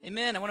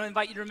Amen. I want to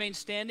invite you to remain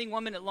standing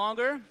 1 minute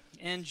longer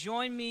and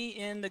join me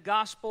in the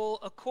gospel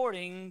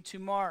according to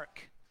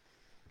Mark.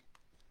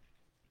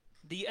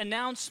 The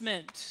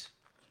announcement,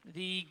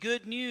 the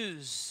good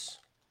news,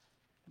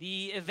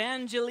 the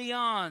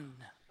evangelion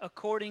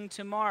according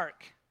to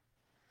Mark.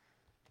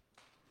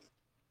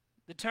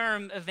 The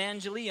term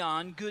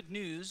evangelion, good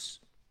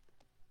news,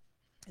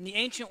 in the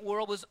ancient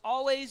world was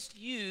always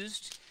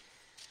used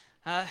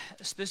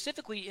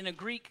specifically in a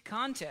Greek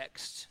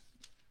context.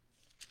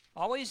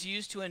 Always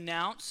used to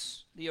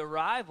announce the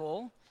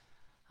arrival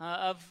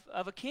of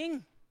a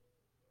king.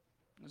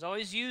 It was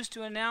always used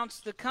to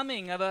announce the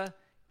coming of a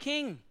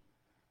king.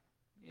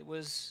 It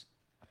was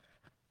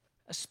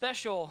a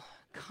special,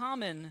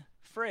 common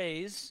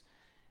phrase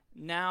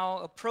now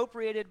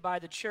appropriated by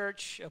the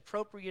church,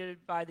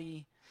 appropriated by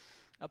the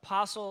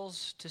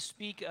apostles to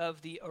speak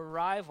of the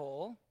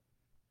arrival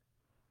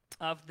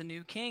of the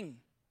new king,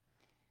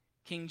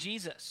 King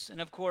Jesus. And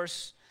of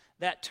course,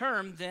 that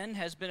term then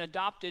has been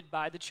adopted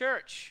by the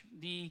church.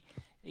 We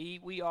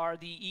are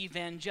the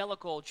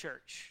evangelical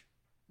church.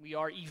 We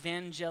are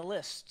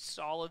evangelists.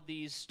 All of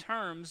these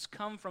terms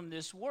come from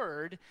this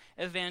word,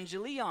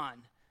 evangelion,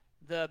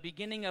 the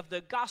beginning of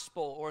the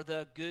gospel or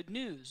the good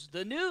news,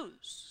 the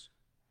news.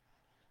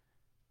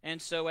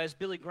 And so as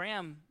Billy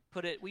Graham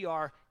put it, we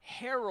are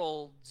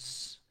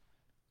heralds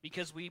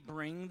because we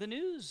bring the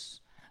news,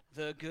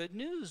 the good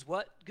news.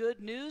 What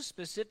good news?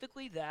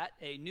 Specifically that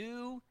a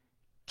new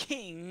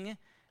king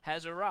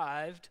has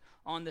arrived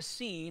on the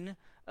scene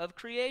of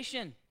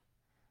creation.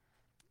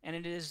 And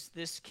it is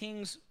this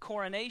king's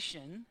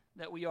coronation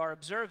that we are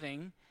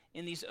observing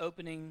in these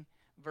opening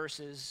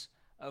verses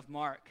of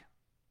Mark.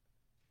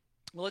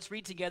 Well, let's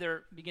read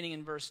together beginning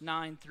in verse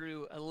 9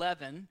 through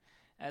 11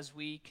 as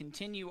we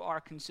continue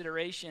our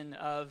consideration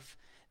of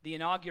the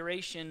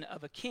inauguration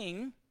of a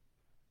king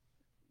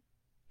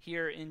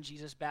here in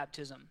Jesus'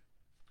 baptism.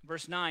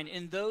 Verse 9,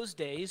 in those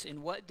days,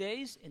 in what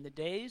days? In the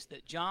days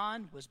that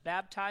John was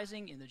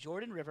baptizing in the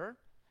Jordan River,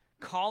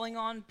 calling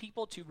on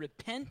people to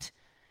repent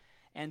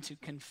and to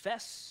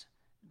confess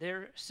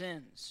their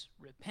sins.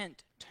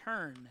 Repent,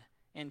 turn,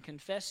 and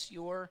confess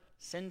your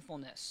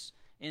sinfulness.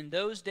 In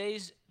those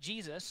days,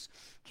 Jesus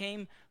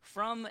came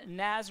from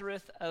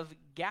Nazareth of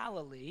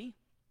Galilee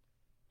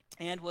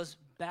and was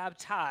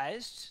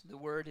baptized, the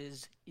word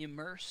is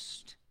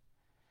immersed,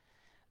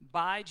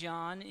 by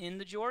John in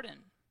the Jordan.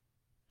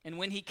 And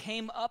when he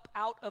came up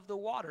out of the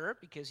water,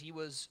 because he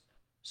was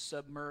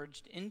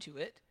submerged into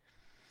it,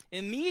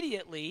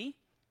 immediately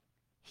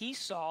he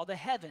saw the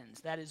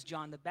heavens, that is,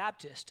 John the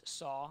Baptist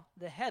saw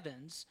the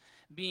heavens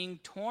being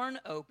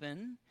torn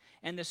open,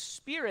 and the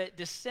Spirit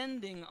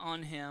descending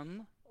on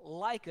him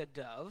like a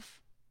dove.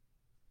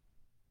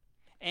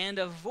 And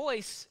a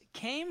voice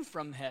came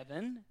from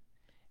heaven,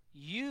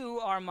 "You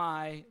are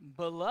my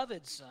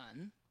beloved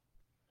Son,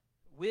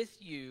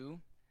 with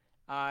you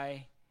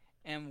I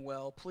am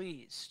well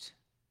pleased."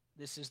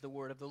 This is the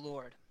word of the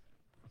Lord.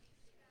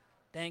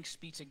 Thanks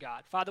be to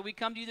God. Father, we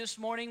come to you this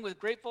morning with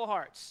grateful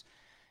hearts,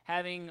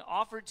 having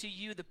offered to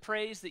you the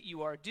praise that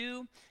you are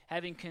due,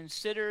 having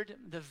considered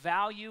the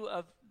value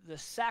of the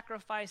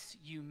sacrifice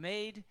you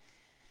made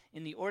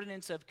in the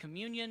ordinance of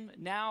communion.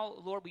 Now,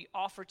 Lord, we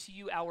offer to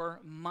you our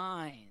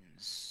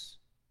minds.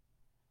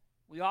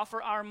 We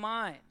offer our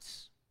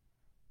minds.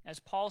 As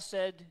Paul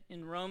said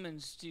in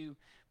Romans,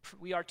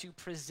 we are to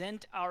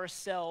present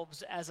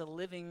ourselves as a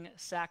living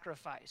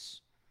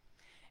sacrifice.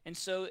 And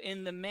so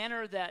in the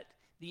manner that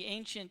the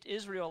ancient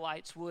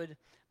Israelites would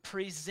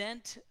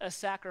present a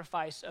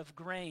sacrifice of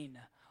grain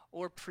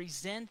or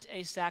present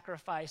a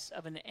sacrifice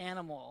of an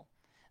animal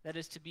that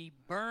is to be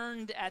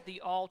burned at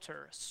the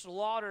altar,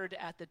 slaughtered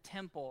at the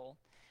temple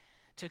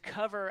to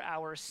cover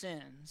our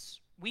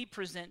sins, we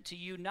present to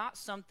you not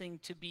something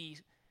to be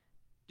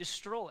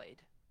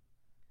destroyed,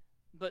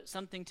 but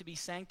something to be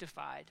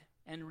sanctified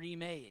and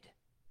remade,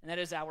 and that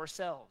is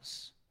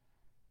ourselves.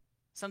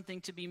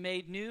 Something to be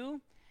made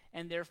new,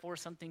 and therefore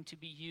something to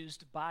be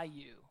used by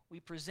you. We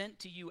present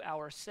to you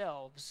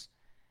ourselves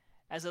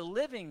as a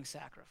living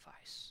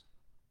sacrifice,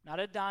 not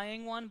a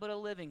dying one, but a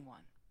living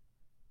one.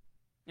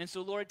 And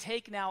so, Lord,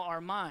 take now our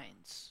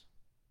minds.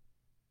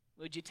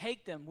 Would you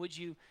take them? Would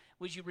you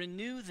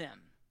renew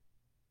them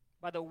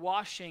by the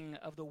washing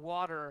of the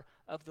water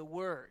of the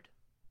Word?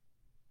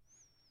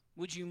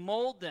 Would you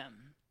mold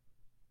them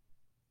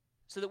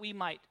so that we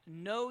might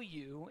know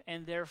you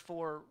and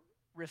therefore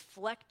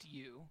reflect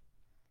you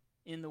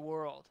in the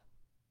world?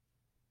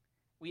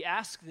 We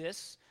ask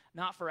this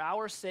not for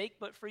our sake,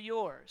 but for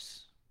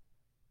yours,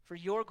 for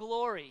your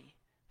glory,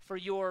 for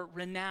your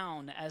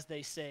renown, as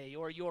they say,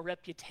 or your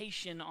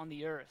reputation on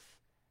the earth.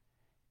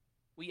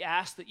 We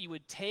ask that you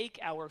would take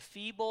our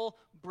feeble,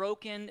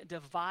 broken,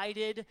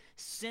 divided,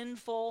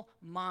 sinful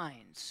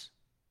minds,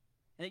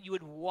 and that you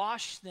would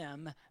wash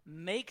them,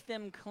 make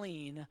them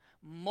clean,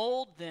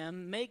 mold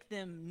them, make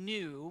them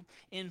new,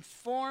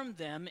 inform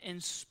them,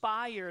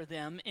 inspire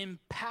them,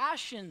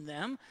 impassion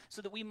them,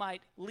 so that we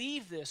might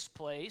leave this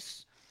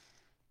place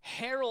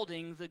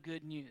heralding the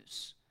good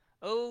news.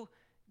 Oh,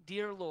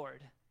 dear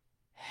Lord,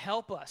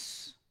 help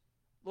us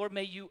Lord,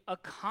 may you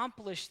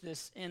accomplish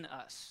this in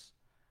us.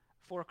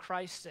 For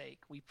Christ's sake,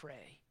 we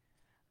pray.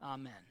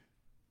 Amen.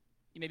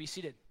 You may be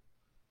seated.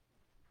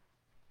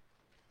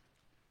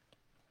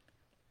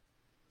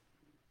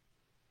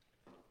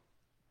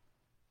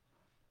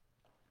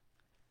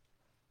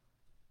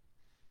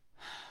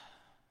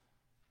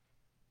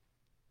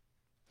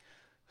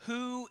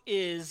 Who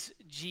is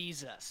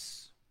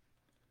Jesus?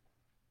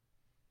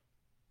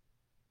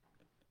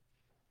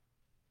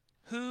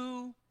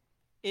 Who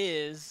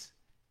is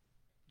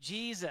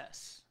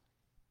Jesus?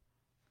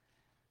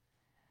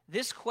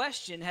 This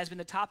question has been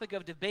the topic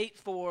of debate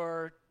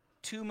for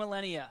 2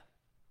 millennia.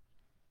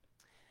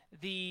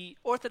 The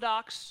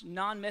Orthodox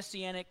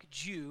non-Messianic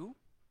Jew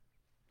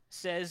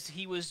says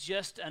he was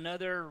just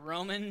another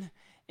Roman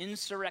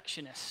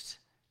insurrectionist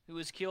who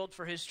was killed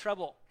for his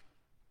trouble.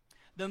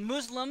 The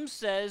Muslim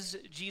says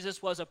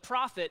Jesus was a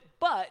prophet,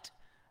 but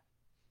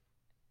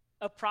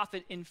a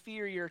prophet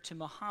inferior to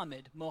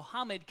Muhammad.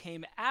 Muhammad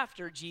came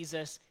after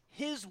Jesus.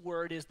 His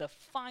word is the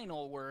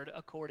final word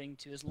according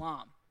to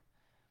Islam.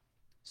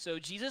 So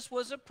Jesus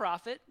was a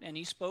prophet, and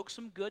he spoke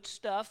some good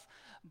stuff,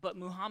 but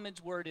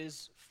Muhammad's word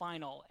is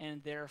final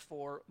and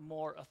therefore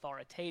more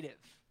authoritative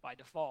by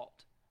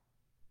default.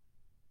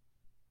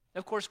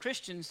 Of course,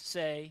 Christians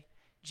say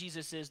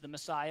Jesus is the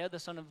Messiah, the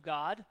Son of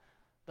God,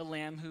 the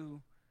Lamb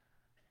who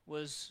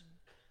was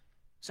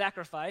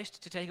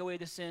sacrificed to take away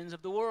the sins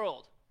of the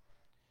world.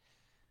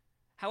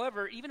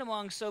 However, even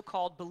among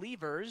so-called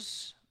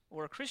believers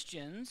or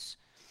Christians,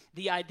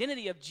 the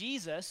identity of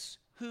Jesus,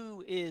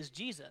 who is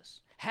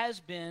Jesus,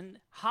 has been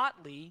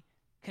hotly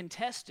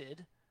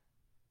contested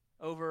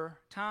over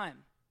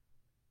time.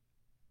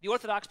 The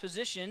Orthodox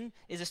position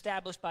is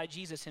established by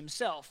Jesus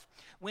himself.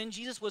 When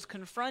Jesus was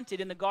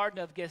confronted in the Garden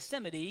of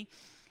Gethsemane,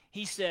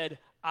 he said,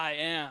 "I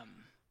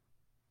am."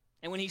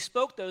 And when he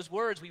spoke those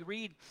words, we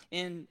read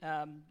in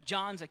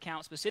John's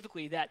account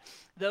specifically that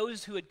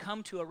those who had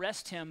come to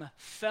arrest him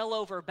fell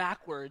over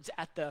backwards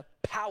at the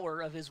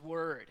power of his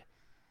word.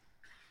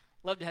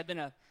 Love to have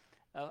been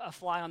a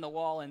fly on the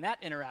wall in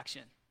that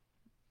interaction,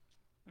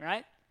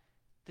 right?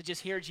 To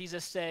just hear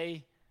Jesus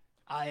say,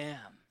 "I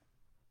am."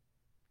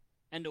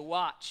 And to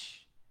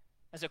watch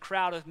as a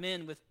crowd of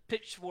men with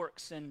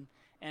pitchforks and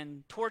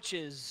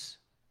torches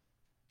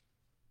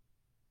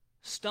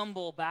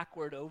stumble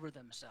backward over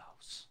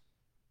themselves.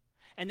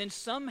 And then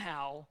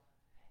somehow,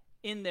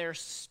 in their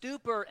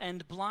stupor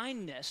and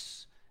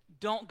blindness,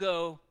 don't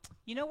go,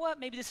 "You know what,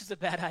 maybe this is a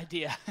bad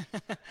idea."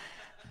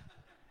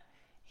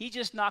 He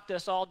just knocked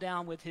us all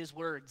down with his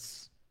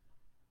words.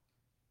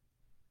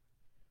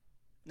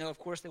 No, of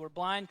course they were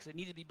blind because they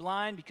needed to be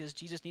blind because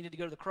Jesus needed to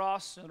go to the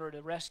cross in order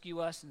to rescue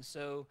us, and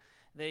so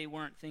they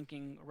weren't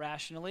thinking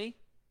rationally.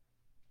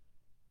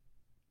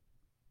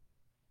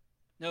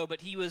 No,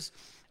 but he was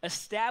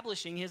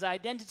establishing his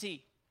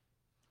identity.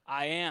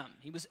 I am.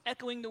 He was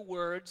echoing the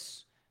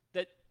words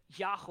that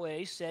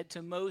Yahweh said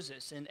to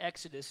Moses in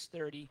Exodus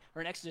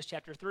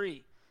chapter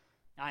 3.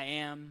 I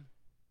am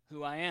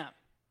who I am.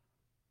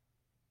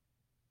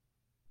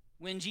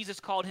 When Jesus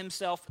called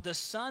himself the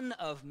Son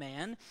of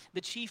Man,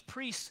 the chief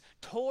priests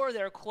tore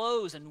their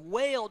clothes and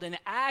wailed in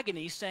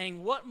agony,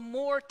 saying, "What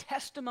more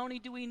testimony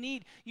do we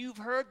need? You've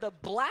heard the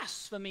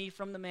blasphemy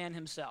from the man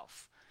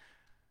himself."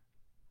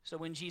 So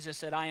when Jesus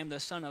said, "I am the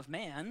Son of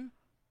Man,"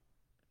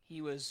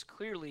 he was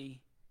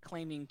clearly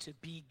claiming to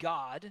be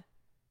God,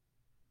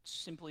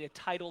 simply a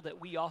title that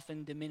we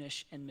often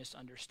diminish and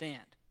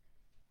misunderstand.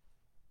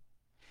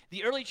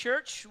 The early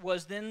church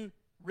was then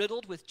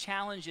riddled with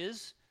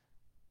challenges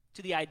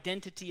to the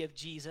identity of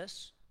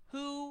Jesus.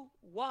 Who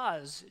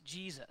was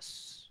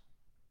Jesus?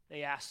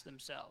 They asked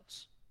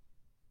themselves.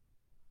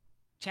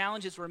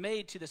 Challenges were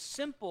made to the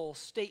simple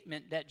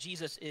statement that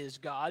Jesus is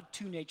God,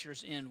 two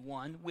natures in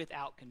one,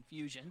 without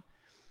confusion.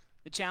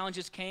 The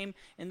challenges came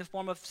in the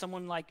form of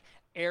someone like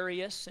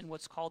Arius and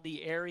what's called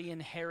the Arian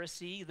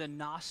heresy, the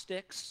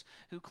Gnostics,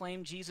 who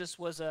claimed Jesus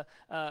was a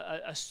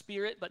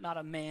spirit but not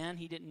a man.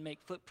 He didn't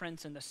make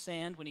footprints in the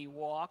sand when he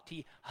walked.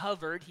 He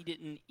hovered. He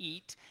didn't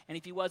eat. And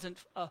if he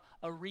wasn't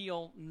a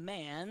real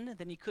man,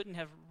 then he couldn't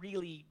have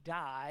really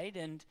died,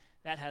 and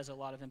that has a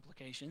lot of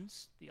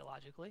implications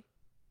theologically.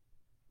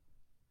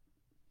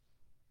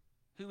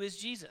 Who is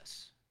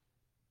Jesus?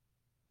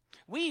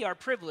 We are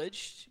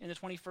privileged in the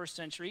 21st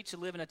century to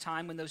live in a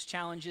time when those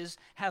challenges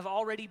have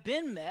already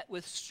been met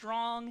with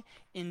strong,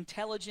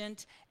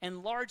 intelligent,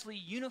 and largely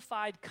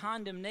unified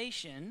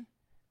condemnation,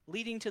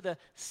 leading to the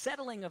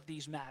settling of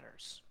these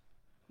matters.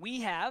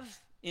 We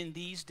have, in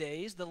these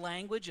days, the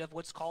language of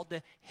what's called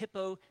the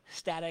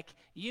hypostatic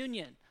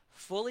union,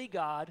 fully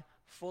God,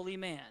 fully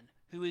man.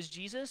 Who is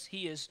Jesus?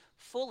 He is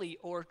fully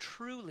or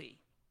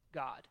truly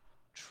God,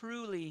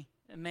 truly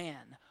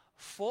man,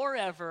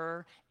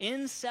 forever,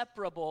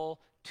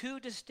 inseparable, two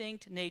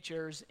distinct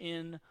natures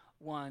in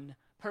one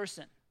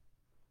person.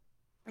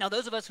 Now,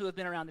 those of us who have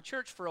been around the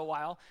church for a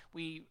while,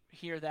 we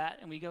hear that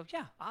and we go,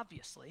 yeah,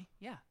 obviously,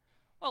 yeah.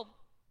 Well,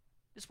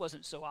 this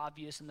wasn't so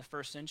obvious in the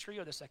first century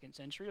or the second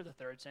century or the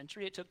third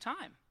century. It took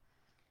time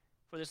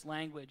for this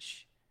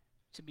language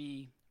to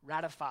be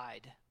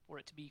ratified for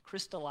it to be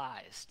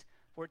crystallized,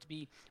 for it to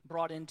be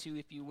brought into,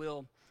 if you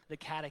will, the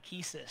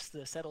catechesis,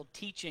 the settled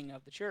teaching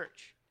of the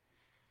church.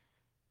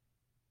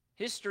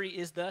 History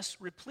is thus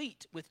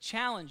replete with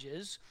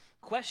challenges,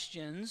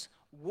 questions,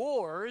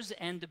 wars,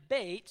 and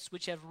debates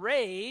which have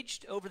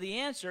raged over the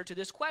answer to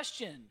this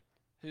question: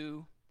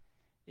 who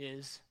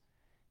is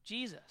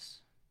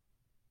Jesus?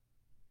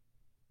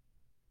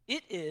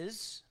 It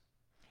is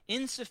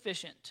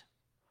insufficient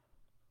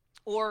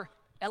or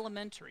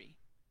elementary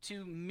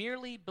to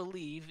merely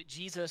believe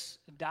Jesus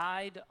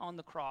died on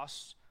the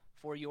cross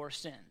for your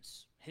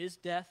sins, his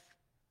death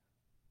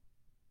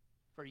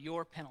for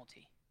your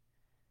penalty.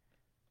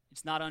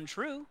 It's not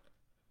untrue,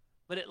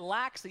 but it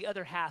lacks the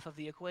other half of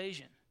the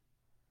equation.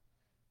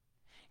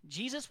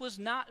 Jesus was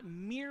not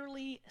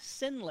merely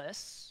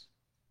sinless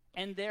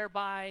and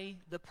thereby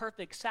the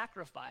perfect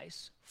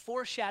sacrifice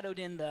foreshadowed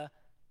in the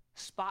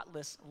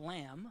spotless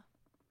lamb.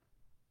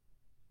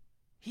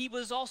 He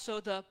was also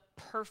the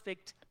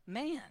perfect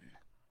man.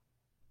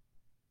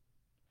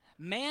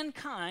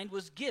 Mankind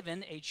was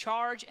given a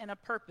charge and a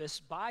purpose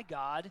by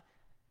God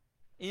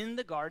in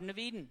the Garden of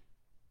Eden.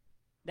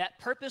 That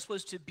purpose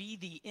was to be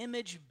the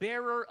image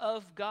bearer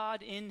of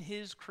God in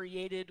his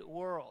created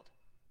world.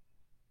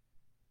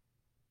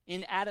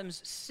 In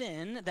Adam's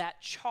sin,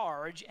 that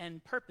charge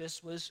and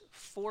purpose was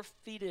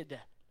forfeited.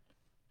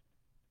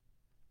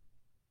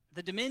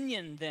 The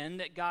dominion then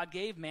that God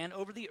gave man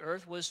over the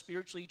earth was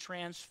spiritually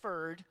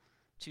transferred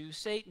to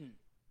Satan.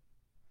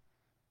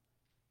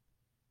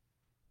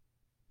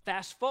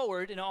 Fast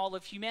forward, and all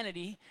of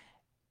humanity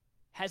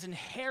has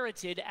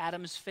inherited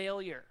Adam's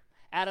failure,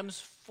 Adam's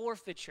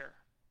forfeiture.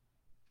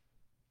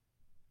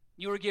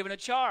 You were given a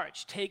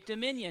charge: take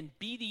dominion,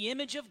 be the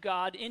image of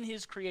God in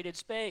his created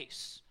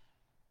space.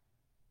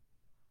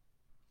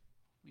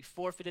 We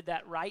forfeited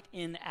that right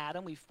in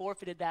Adam. We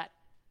forfeited that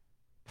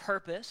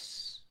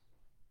purpose.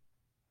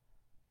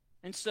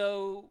 And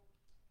so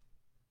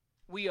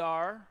we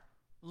are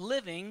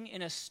living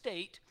in a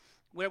state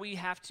where we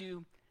have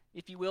to,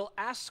 if you will,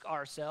 ask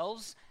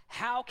ourselves,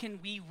 how can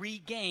we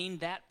regain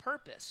that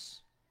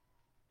purpose?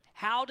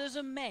 How does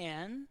a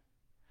man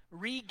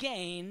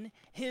regain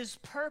his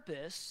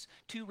purpose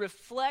to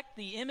reflect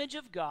the image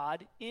of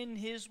God in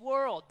his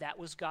world? That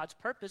was God's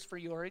purpose for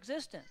your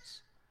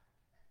existence.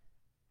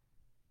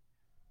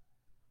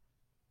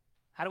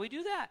 How do we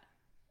do that?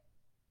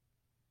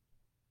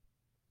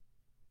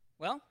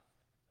 Well,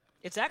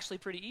 it's actually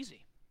pretty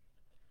easy.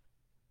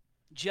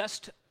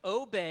 Just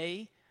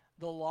obey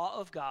the law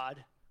of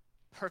God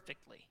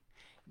perfectly,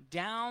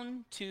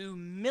 down to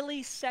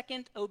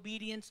millisecond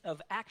obedience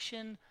of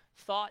action,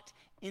 thought,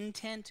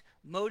 intent,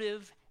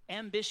 motive,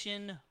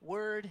 ambition,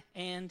 word,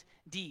 and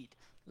deed.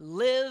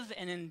 Live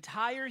an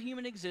entire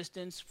human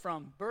existence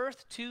from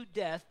birth to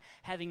death,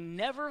 having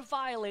never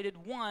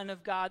violated one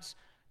of God's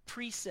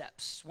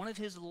precepts, one of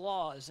his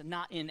laws,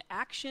 not in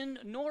action,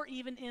 nor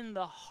even in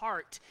the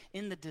heart,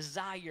 in the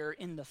desire,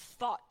 in the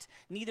thought,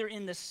 neither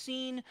in the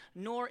seen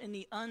nor in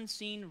the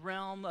unseen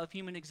realm of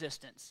human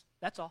existence.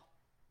 That's all.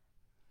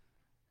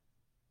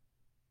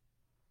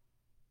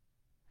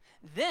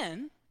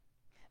 Then,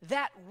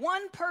 that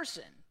one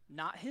person,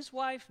 not his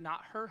wife,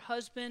 not her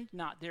husband,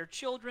 not their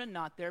children,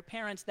 not their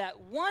parents,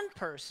 that one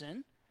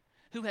person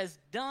who has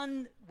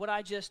done what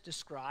I just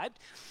described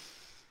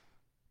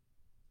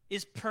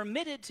is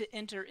permitted to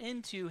enter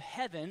into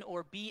heaven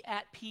or be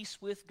at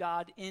peace with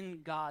God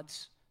in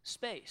God's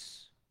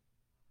space.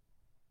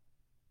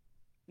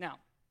 Now,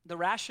 the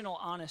rational,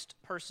 honest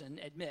person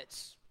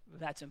admits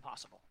that's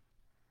impossible.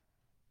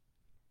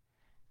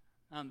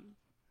 And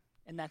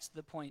that's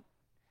the point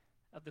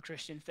of the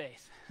Christian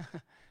faith.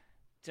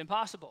 It's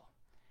impossible.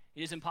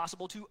 It is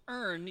impossible to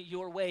earn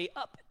your way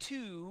up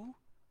to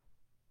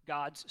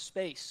God's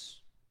space.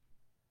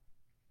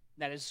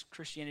 That is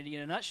Christianity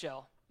in a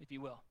nutshell, if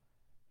you will.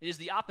 It is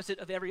the opposite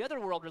of every other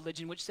world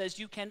religion, which says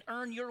you can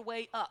earn your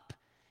way up.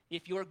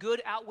 If your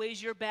good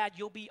outweighs your bad,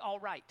 you'll be all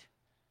right.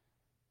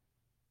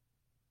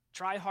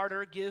 Try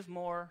harder, give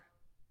more,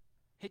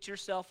 hit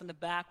yourself in the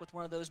back with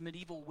one of those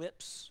medieval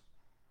whips.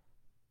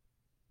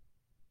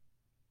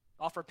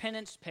 Offer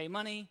penance, pay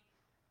money.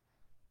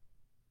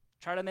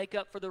 Try to make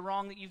up for the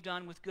wrong that you've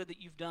done with good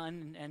that you've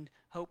done, and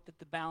hope that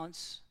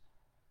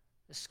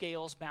the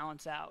scales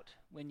balance out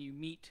when you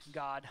meet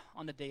God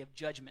on the day of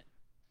judgment.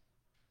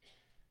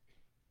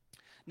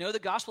 No, the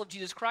gospel of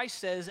Jesus Christ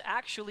says,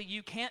 actually,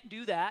 you can't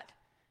do that.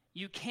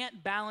 You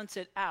can't balance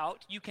it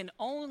out. You can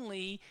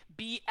only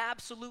be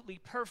absolutely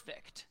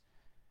perfect.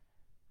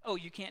 Oh,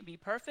 you can't be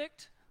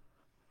perfect?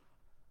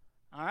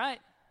 All right,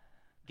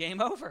 game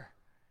over.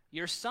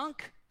 You're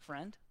sunk,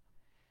 friend.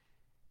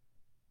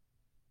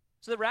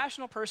 So the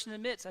rational person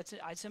admits,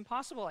 it's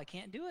impossible. I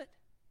can't do it.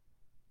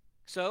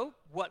 So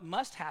what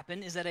must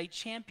happen is that a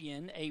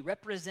champion, a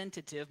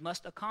representative,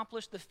 must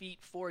accomplish the feat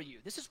for you.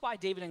 This is why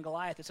David and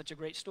Goliath is such a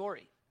great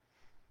story.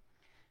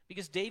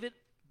 Because David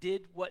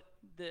did what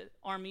the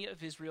army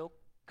of Israel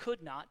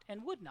could not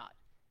and would not.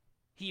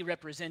 He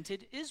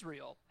represented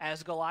Israel.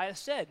 As Goliath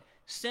said,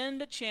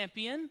 send a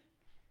champion.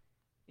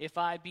 If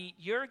I beat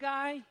your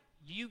guy,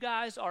 You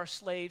guys are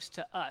slaves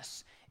to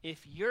us.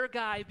 If your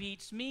guy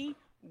beats me,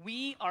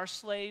 we are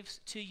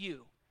slaves to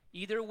you.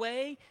 Either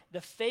way,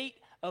 the fate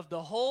of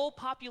the whole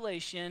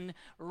population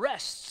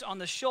rests on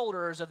the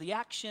shoulders of the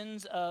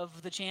actions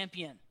of the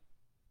champion.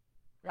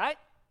 Right?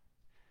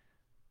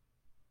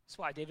 That's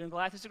why David and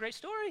Goliath is a great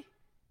story.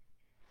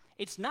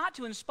 It's not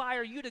to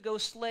inspire you to go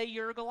slay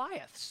your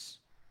Goliaths.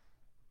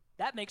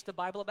 That makes the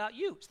Bible about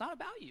you. It's not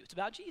about you. It's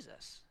about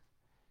Jesus.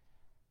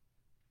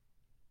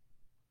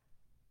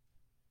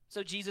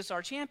 So Jesus,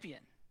 our champion.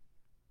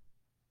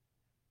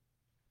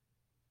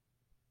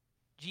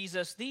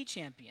 Jesus, the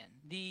champion,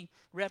 the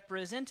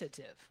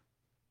representative,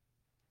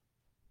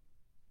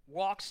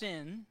 walks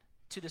in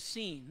to the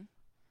scene,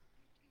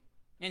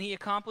 and he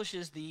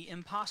accomplishes the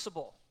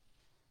impossible.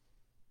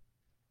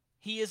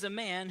 He is a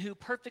man who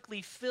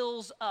perfectly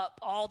fills up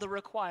all the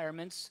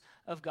requirements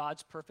of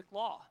God's perfect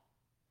law.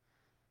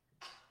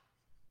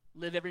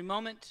 Live every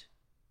moment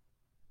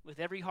with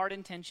every heart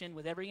intention,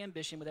 with every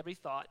ambition, with every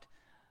thought,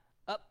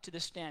 up to the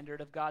standard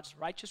of God's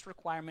righteous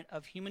requirement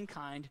of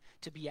humankind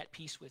to be at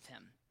peace with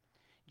him.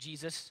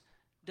 Jesus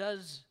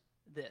does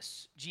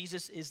this.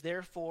 Jesus is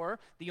therefore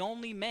the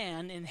only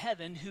man in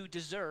heaven who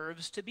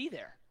deserves to be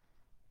there.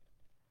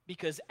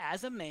 Because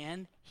as a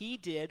man, he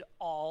did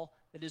all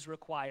that is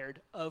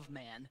required of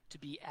man to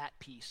be at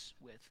peace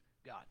with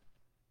God.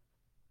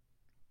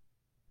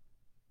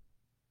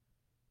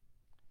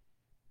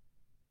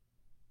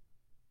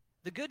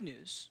 The good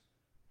news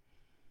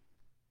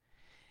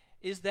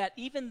is that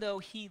even though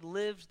he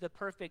lived the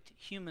perfect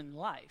human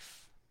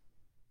life,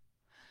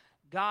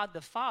 God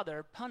the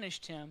Father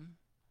punished him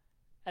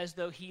as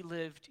though he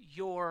lived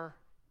your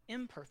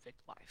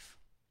imperfect life.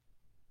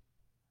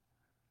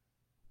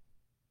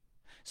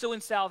 So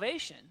in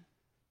salvation,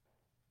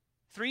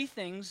 three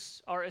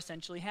things are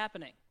essentially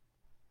happening.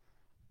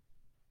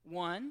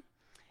 One,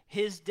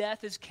 his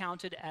death is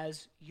counted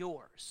as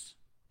yours,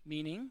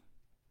 meaning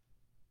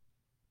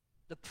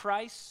the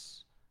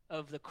price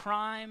of the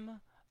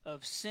crime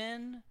of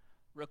sin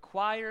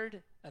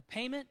required a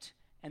payment,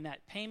 and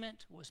that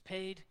payment was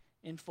paid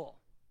in full.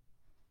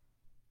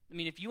 I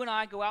mean, if you and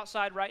I go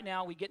outside right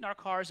now, we get in our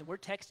cars and we're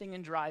texting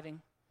and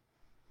driving,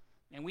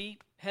 and we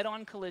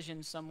head-on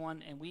collision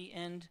someone and we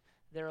end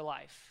their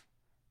life,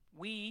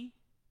 we,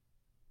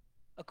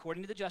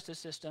 according to the justice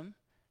system,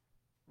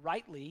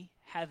 rightly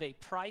have a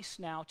price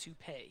now to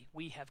pay.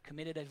 We have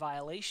committed a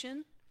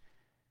violation.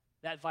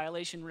 That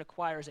violation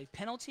requires a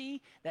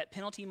penalty. That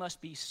penalty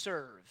must be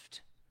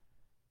served.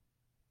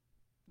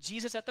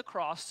 Jesus at the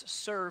cross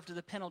served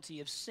the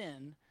penalty of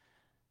sin,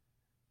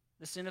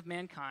 the sin of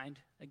mankind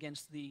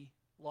against the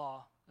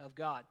law of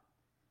God.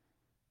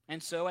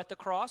 And so at the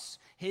cross,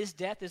 his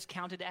death is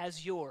counted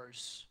as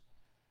yours.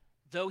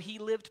 Though he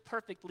lived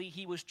perfectly,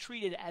 he was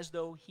treated as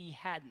though he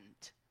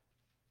hadn't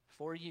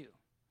for you.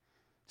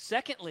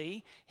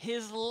 Secondly,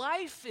 his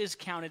life is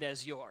counted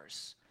as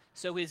yours.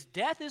 So his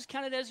death is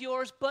counted as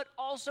yours, but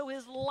also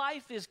his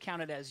life is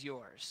counted as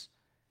yours.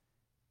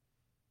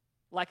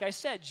 Like I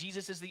said,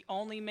 Jesus is the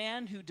only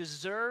man who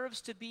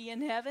deserves to be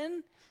in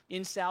heaven.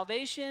 In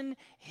salvation,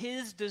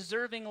 his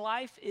deserving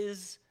life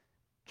is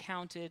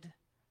counted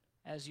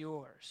as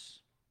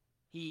yours.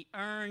 He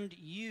earned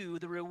you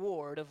the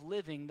reward of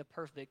living the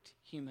perfect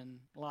human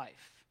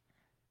life.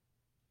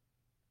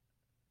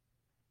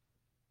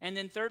 And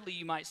then thirdly,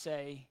 you might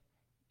say,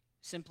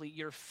 simply,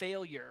 your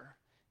failure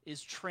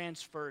is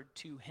transferred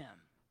to him.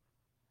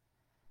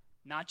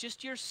 Not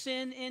just your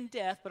sin in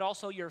death, but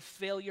also your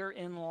failure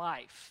in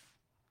life.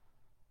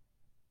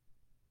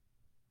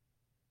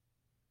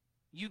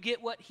 You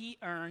get what he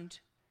earned.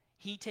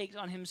 He takes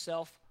on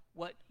himself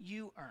what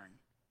you earn.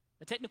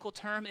 The technical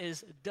term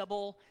is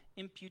double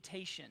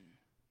imputation.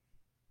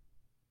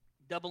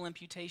 Double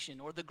imputation,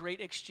 or the great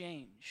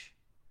exchange.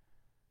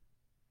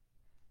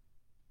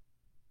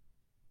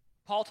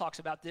 Paul talks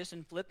about this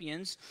in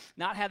Philippians,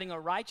 not having a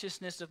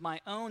righteousness of my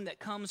own that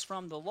comes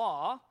from the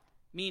law,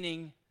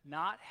 meaning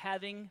not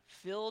having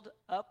filled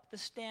up the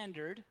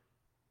standard,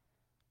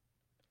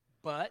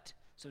 but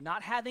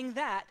not having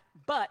that,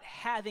 but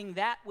having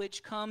that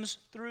which comes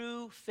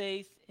through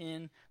faith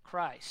in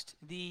Christ.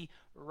 The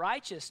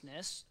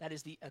righteousness, that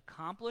is the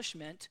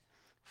accomplishment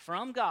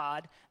from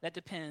God that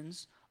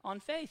depends on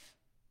faith.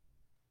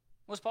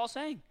 What's Paul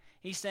saying?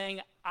 He's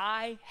saying,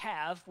 I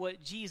have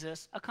what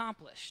Jesus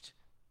accomplished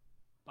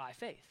by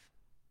faith.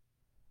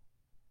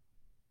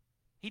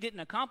 He didn't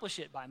accomplish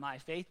it by my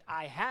faith.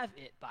 I have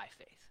it by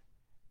faith.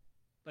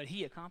 But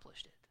he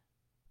accomplished it.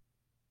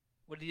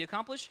 What did he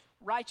accomplish?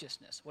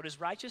 Righteousness. What is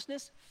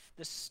righteousness?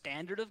 The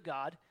standard of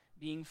God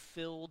being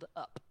filled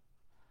up.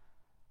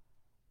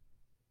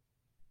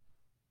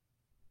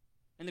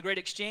 And the great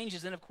exchange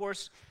is then, of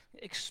course,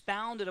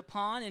 expounded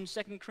upon in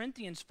 2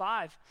 Corinthians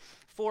 5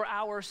 for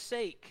our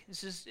sake.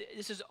 This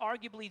is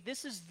arguably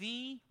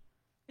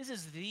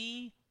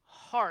the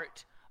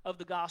heart of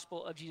the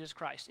gospel of Jesus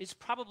Christ. It's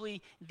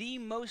probably the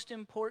most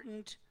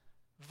important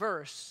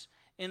verse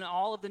in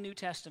all of the New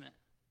Testament.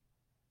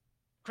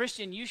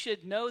 Christian, you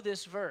should know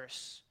this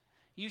verse.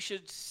 You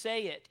should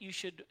say it. You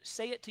should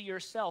say it to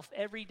yourself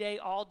every day,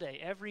 all day,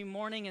 every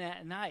morning and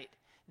at night.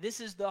 This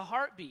is the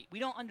heartbeat. We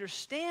don't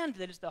understand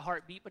that it's the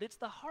heartbeat, but it's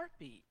the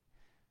heartbeat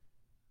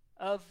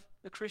of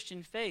the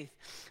Christian faith.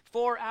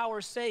 For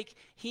our sake,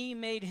 he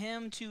made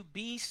him to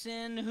be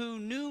sin who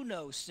knew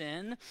no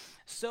sin,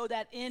 so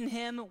that in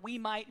him we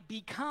might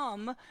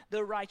become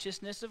the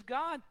righteousness of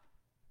God.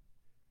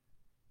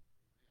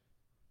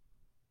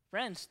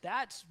 Friends,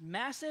 that's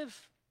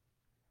massive.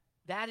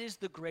 That is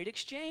the great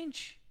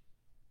exchange.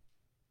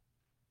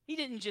 He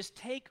didn't just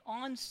take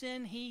on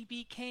sin, he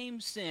became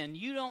sin.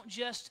 You don't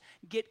just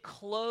get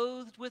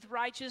clothed with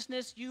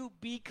righteousness, you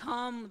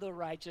become the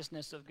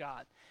righteousness of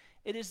God.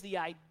 It is the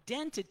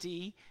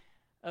identity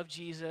of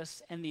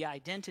Jesus and the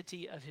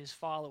identity of his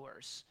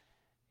followers.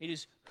 It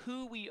is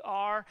who we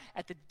are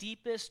at the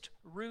deepest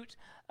root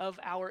of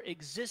our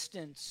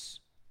existence,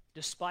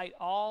 despite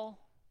all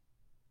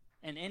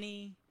and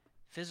any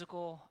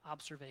physical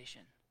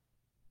observation.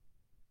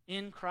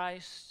 In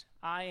Christ,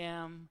 I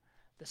am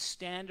the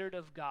standard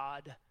of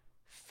God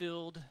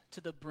filled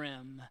to the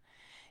brim.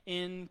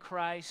 In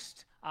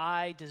Christ,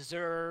 I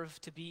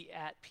deserve to be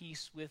at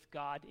peace with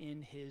God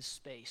in his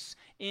space.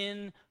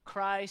 In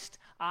Christ,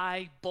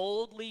 I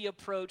boldly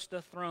approach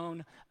the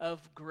throne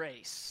of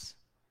grace.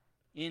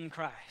 In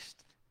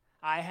Christ,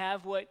 I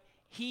have what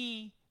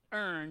he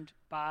earned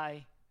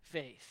by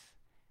faith.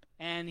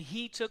 And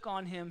he took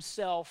on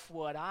himself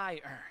what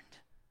I earned.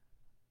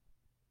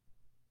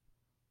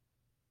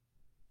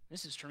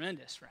 This is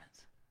tremendous,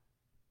 friends.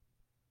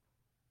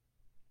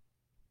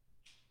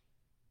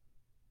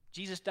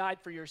 Jesus died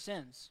for your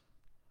sins.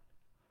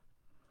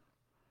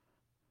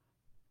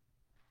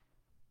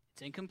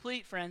 It's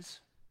incomplete, friends.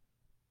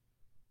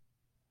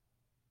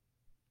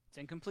 It's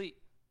incomplete.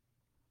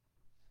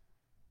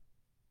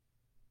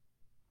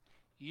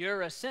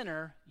 You're a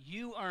sinner.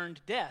 You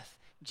earned death.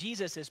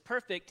 Jesus is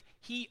perfect.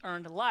 He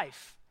earned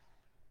life.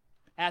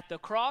 At the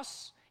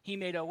cross, he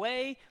made a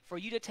way for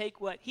you to take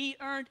what he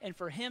earned and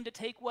for him to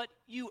take what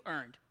you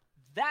earned.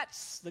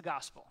 That's the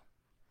gospel.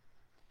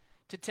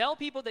 To tell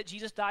people that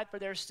Jesus died for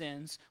their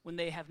sins when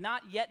they have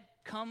not yet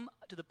come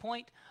to the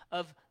point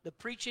of the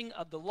preaching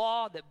of the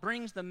law that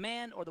brings the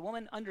man or the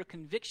woman under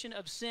conviction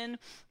of sin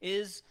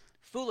is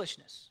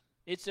foolishness.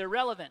 It's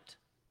irrelevant.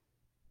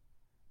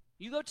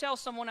 You go tell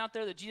someone out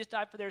there that Jesus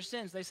died for their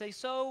sins, they say,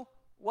 so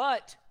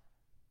what?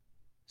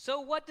 So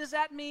what does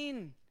that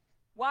mean?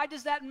 Why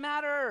does that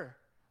matter?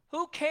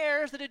 Who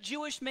cares that a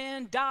Jewish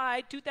man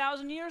died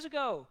 2,000 years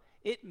ago?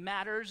 It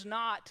matters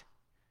not.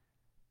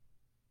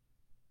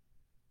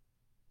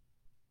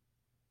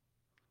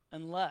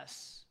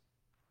 Unless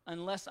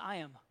I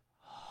am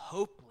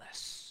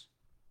hopeless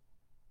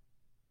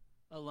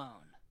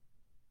alone,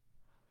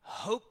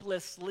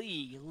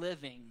 hopelessly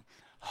living,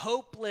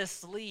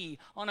 hopelessly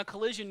on a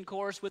collision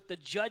course with the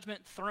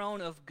judgment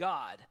throne of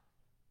God.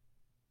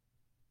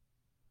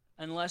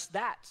 Unless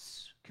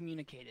that's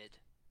communicated,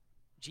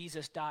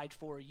 Jesus died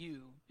for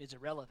you is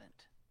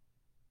irrelevant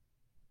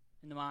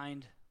in the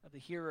mind of the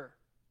hearer.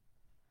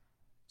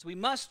 So we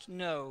must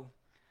know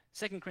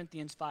 2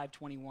 Corinthians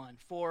 5:21,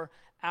 for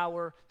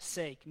our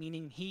sake,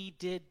 meaning he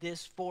did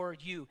this for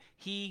you.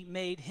 He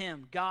made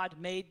him. God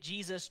made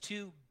Jesus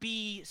to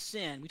be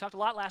sin. We talked a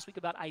lot last week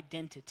about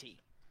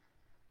identity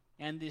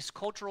and this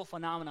cultural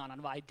phenomenon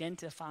of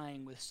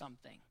identifying with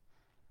something.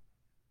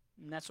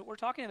 And that's what we're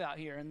talking about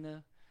here in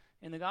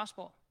the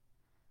gospel.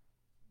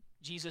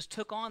 Jesus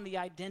took on the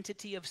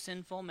identity of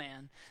sinful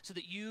man so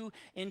that you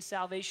in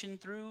salvation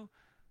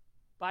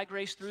by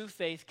grace through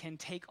faith can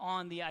take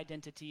on the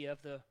identity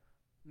of the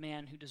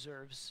man who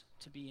deserves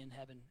to be in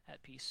heaven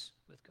at peace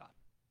with God.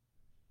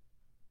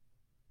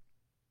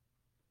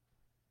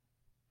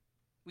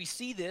 We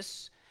see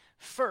this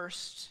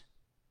first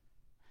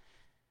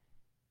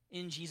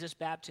in Jesus'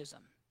 baptism.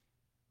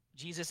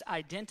 Jesus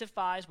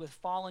identifies with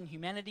fallen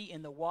humanity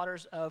in the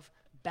waters of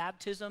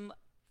baptism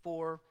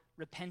for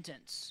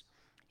repentance.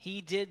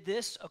 He did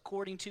this,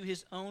 according to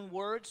his own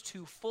words,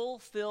 to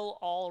fulfill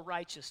all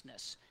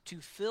righteousness, to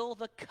fill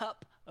the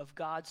cup of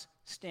God's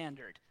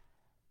standard.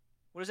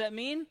 What does that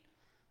mean?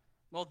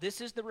 Well,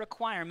 this is the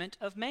requirement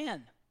of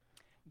man.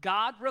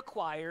 God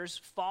requires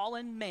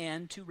fallen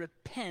man to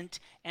repent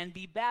and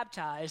be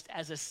baptized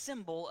as a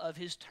symbol of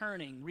his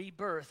turning,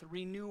 rebirth,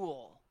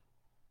 renewal.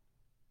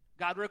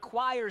 God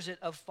requires it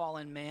of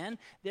fallen man.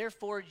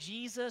 Therefore,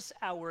 Jesus,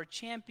 our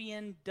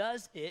champion,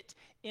 does it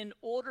in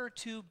order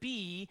to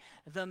be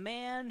the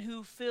man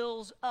who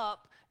fills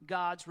up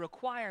God's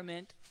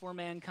requirement for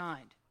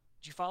mankind.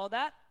 Did you follow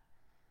that?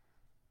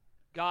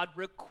 God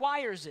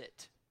requires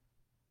it.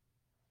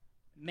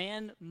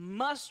 Man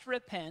must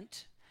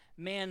repent,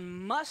 man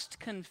must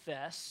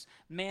confess,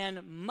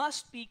 man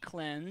must be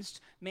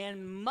cleansed,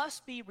 man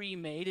must be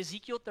remade.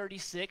 Ezekiel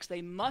 36,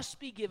 they must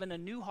be given a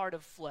new heart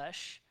of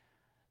flesh,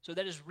 so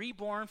that is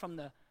reborn from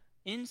the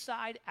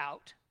inside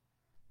out.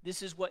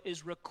 This is what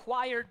is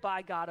required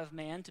by God of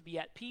man to be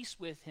at peace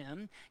with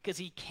him, because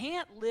he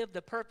can't live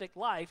the perfect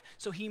life,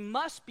 so he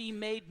must be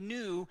made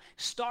new,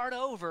 start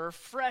over,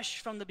 fresh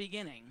from the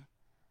beginning.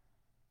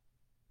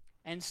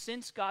 And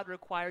since God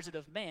requires it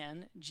of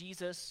man,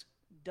 Jesus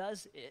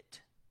does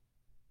it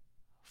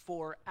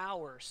for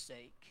our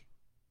sake.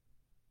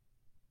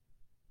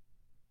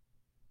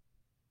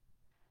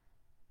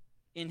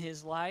 In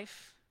his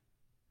life,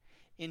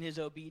 in his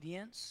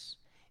obedience,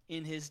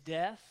 in his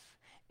death,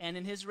 and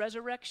in his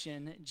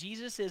resurrection,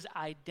 Jesus is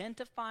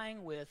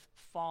identifying with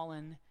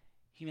fallen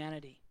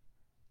humanity.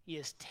 He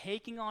is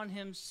taking on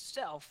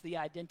himself the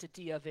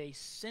identity of a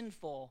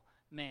sinful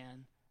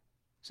man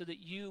so that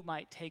you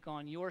might take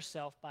on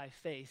yourself by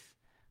faith,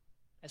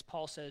 as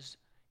Paul says,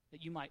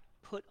 that you might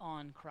put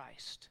on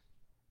Christ.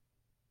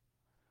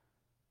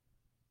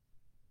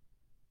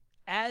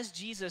 As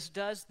Jesus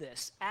does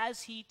this,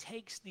 as he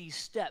takes these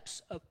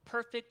steps of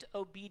perfect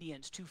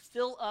obedience to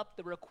fill up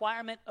the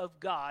requirement of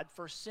God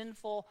for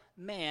sinful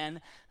man,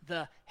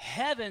 the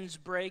heavens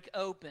break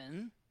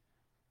open.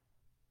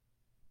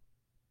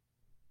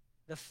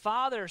 The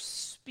Father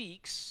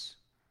speaks,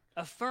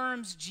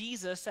 affirms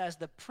Jesus as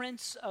the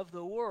Prince of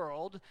the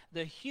world,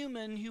 the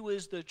human who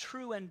is the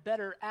true and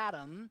better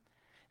Adam,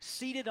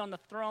 seated on the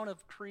throne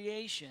of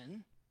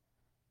creation.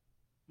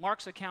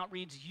 Mark's account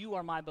reads, "You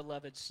are my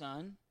beloved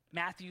Son."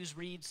 Matthew's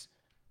reads,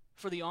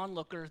 for the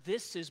onlooker,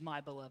 "This is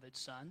my beloved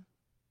Son."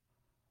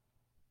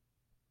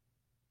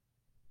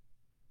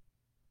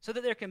 So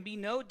that there can be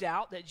no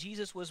doubt that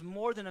Jesus was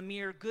more than a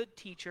mere good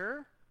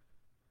teacher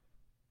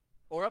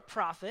or a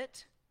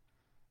prophet,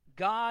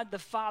 God the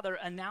Father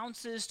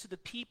announces to the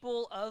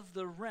people of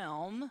the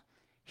realm,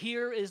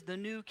 here is the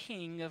new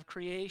King of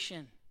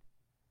creation.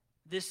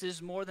 This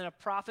is more than a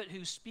prophet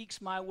who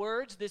speaks my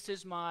words. This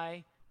is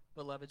my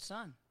beloved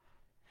Son.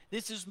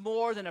 This is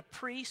more than a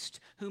priest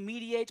who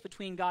mediates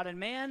between God and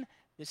man.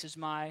 This is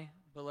my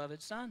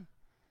beloved Son.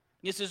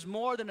 This is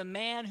more than a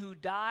man who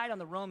died on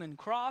the Roman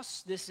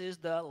cross. This is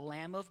the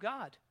Lamb of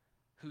God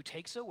who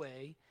takes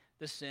away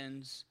the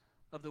sins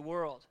of the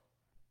world.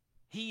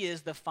 He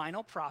is the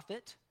final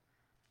prophet,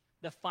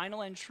 the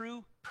final and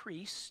true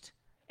priest,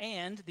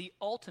 and the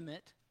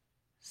ultimate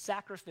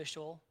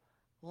sacrificial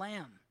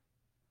lamb.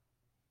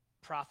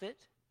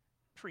 Prophet,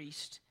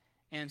 priest,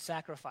 and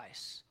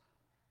sacrifice.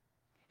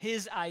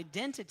 His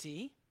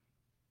identity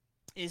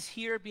is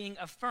here being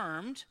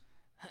affirmed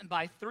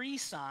by three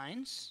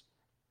signs.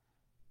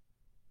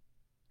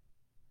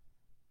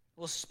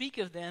 We'll speak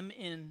of them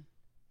in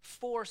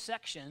 4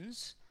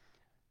 sections.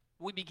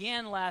 We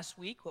began last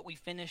week, what we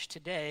finished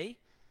today.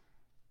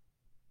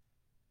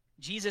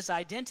 Jesus'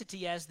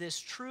 identity as this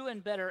true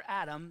and better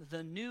Adam,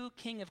 the new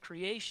King of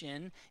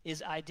creation,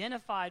 is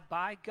identified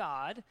by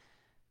God,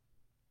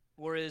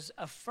 or is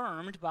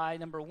affirmed by,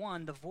 number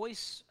 1, the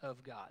voice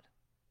of God.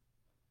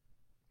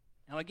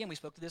 Now, again, we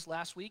spoke to this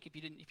last week.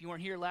 If you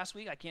weren't here last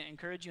week, I can't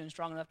encourage you in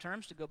strong enough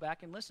terms to go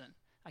back and listen.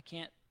 I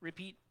can't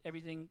repeat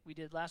everything we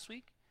did last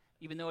week,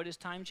 even though it is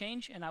time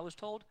change, and I was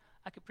told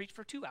I could preach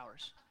for 2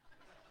 hours.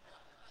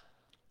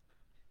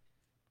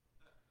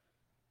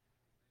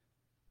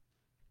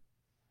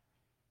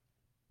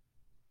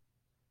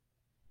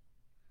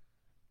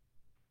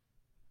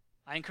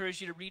 I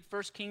encourage you to read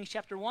 1 Kings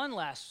chapter 1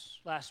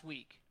 last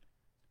week,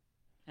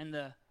 and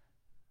the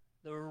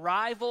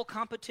rival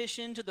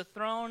competition to the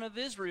throne of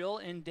Israel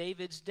in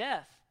David's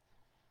death,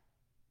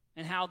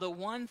 and how the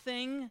one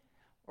thing,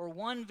 or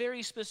one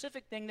very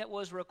specific thing that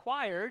was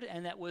required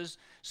and that was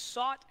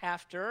sought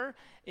after,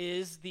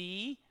 is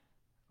the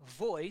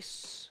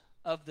voice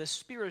of the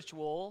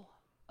spiritual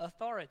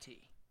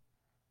authority.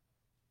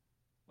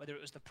 Whether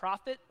it was the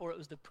prophet or it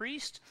was the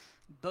priest,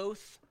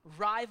 both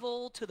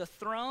rival to the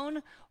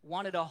throne,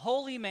 wanted a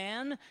holy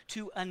man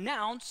to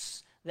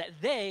announce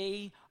that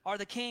they are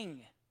the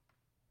king.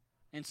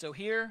 And so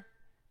here,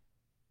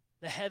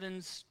 the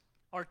heavens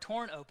are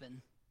torn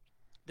open,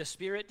 the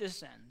Spirit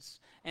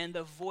descends, and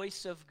the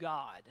voice of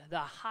God, the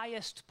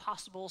highest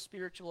possible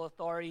spiritual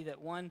authority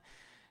that one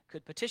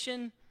could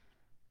petition,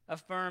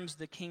 affirms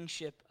the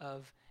kingship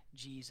of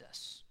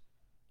Jesus.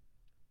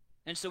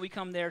 And so we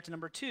come there to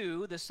number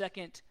 2, the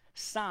second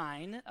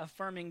sign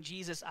affirming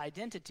Jesus'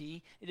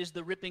 identity. It is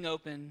the ripping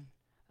open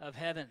of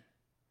heaven.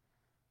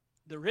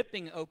 The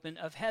ripping open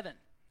of heaven.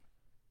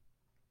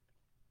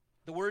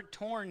 The word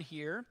torn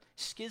here,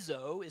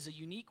 schizo, is a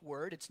unique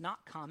word. It's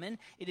not common.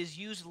 It is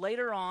used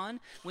later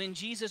on when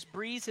Jesus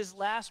breathes his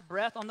last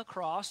breath on the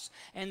cross,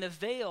 and the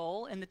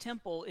veil in the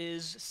temple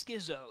is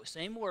schizo.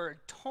 Same word,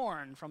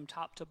 torn from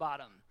top to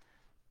bottom.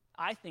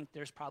 I think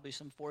there's probably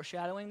some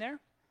foreshadowing there.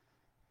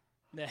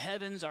 The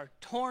heavens are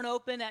torn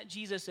open at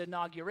Jesus'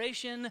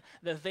 inauguration.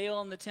 The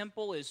veil in the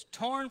temple is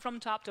torn from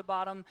top to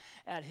bottom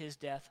at his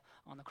death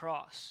on the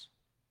cross.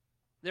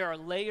 There are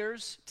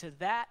layers to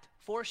that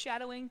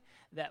foreshadowing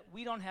that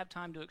we don't have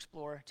time to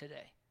explore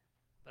today.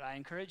 But I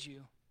encourage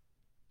you,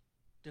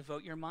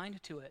 devote your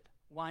mind to it.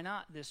 Why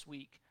not this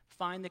week?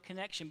 Find the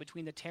connection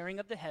between the tearing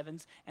of the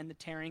heavens and the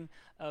tearing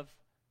of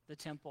the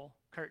temple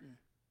curtain.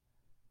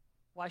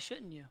 Why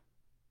shouldn't you?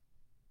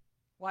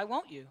 Why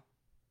won't you?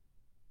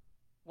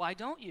 Why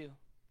don't you?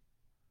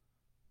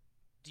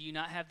 Do you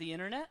not have the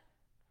internet?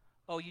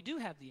 Oh, you do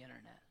have the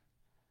internet.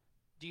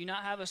 Do you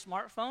not have a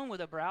smartphone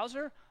with a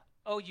browser?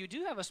 Oh, you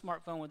do have a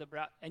smartphone with a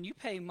browser, and you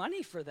pay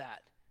money for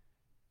that.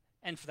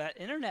 And for that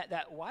internet,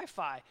 that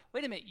Wi-Fi.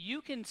 Wait a minute,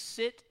 you can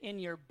sit in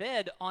your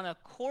bed on a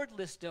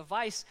cordless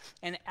device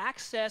and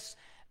access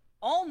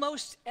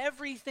almost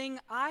everything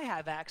I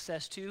have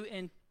access to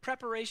in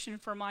preparation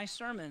for my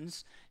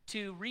sermons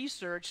to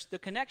research the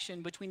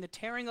connection between the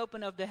tearing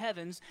open of the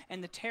heavens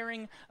and the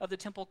tearing of the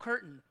temple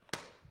curtain.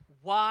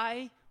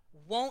 Why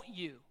won't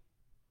you?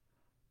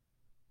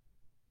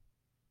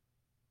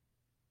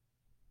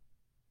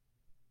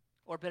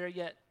 Or better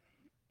yet,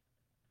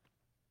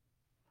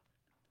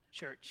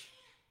 church,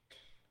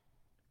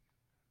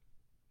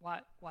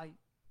 why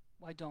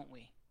don't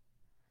we?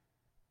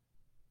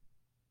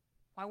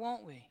 Why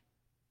won't we?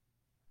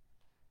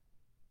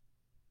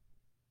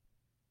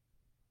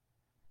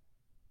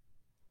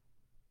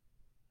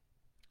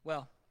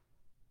 Well,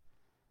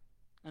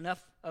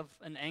 enough of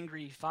an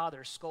angry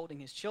father scolding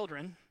his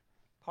children.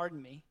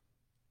 Pardon me.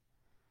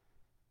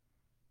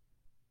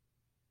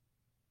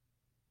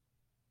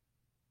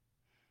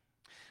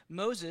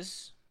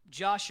 Moses,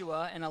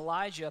 Joshua, and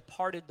Elijah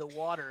parted the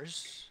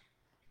waters,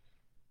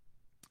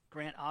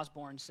 Grant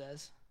Osborne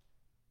says.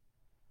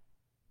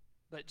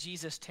 But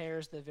Jesus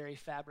tears the very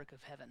fabric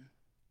of heaven.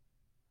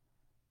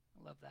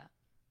 I love that.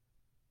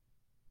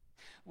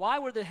 Why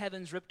were the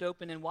heavens ripped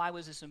open, and why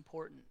was this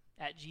important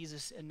at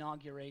Jesus'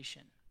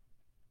 inauguration?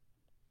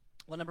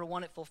 Well, number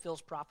one, it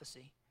fulfills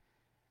prophecy.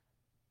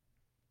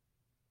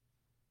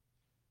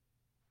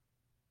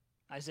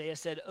 Isaiah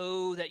said,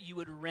 "Oh, that you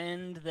would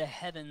rend the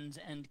heavens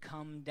and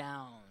come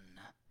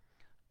down.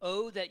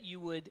 Oh, that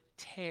you would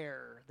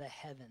tear the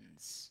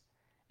heavens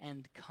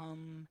and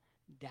come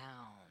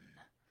down,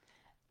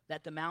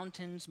 that the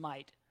mountains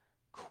might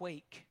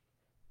quake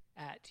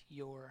at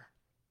your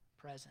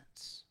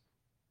presence."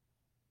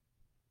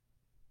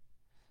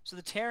 So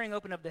the tearing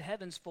open of the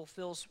heavens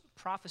fulfills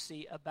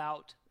prophecy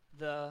about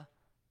the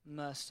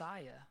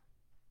Messiah.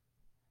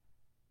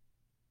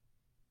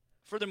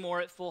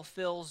 Furthermore, it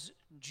fulfills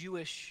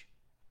Jewish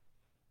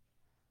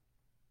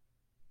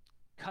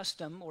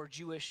custom or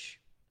Jewish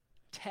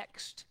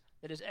text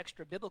that is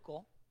extra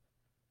biblical.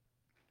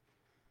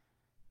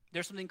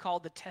 There's something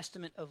called the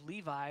Testament of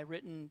Levi,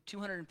 written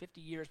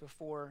 250 years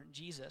before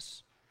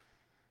Jesus.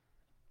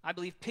 I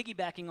believe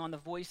piggybacking on the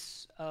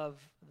voice of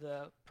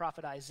the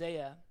prophet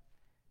Isaiah,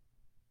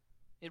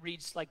 it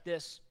reads like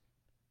this: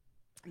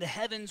 "The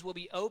heavens will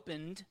be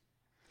opened,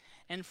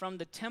 and from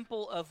the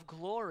temple of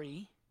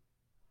glory,"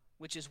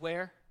 which is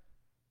where?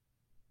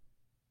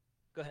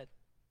 Go ahead.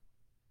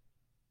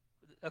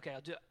 Okay,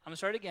 I'm going to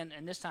start again,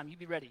 and this time you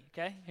be ready,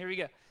 okay? Here we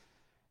go.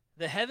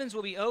 "The heavens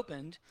will be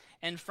opened,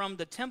 and from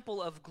the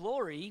temple of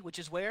glory," which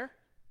is where?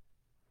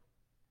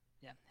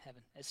 Yeah,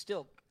 heaven. It's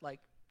still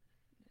like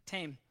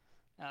tame,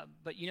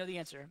 but you know the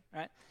answer,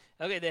 right?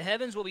 Okay, "The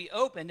heavens will be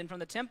opened, and from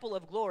the temple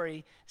of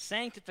glory,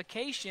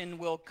 sanctification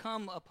will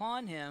come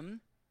upon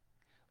him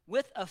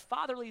with a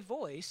fatherly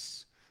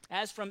voice,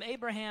 as from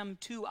Abraham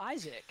to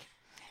Isaac.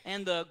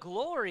 And the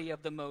glory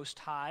of the Most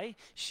High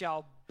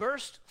shall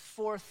burst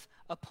forth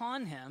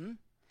upon him,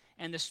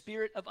 and the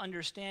spirit of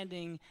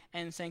understanding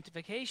and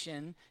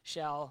sanctification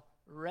shall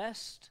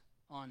rest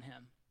on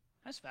him."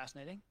 That's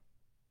fascinating.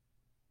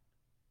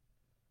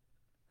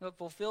 It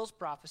fulfills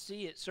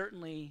prophecy. It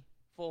certainly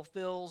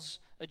fulfills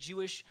a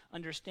Jewish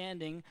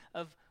understanding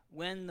of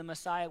when the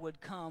Messiah would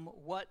come,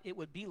 what it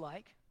would be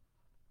like.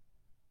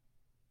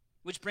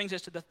 Which brings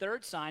us to the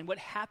third sign. What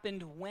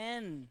happened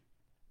when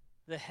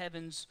the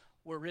heavens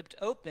were ripped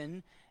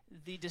open?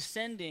 The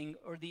descending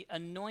or the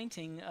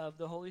anointing of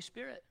the Holy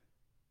Spirit.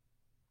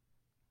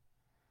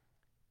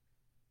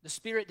 The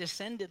Spirit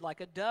descended like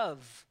a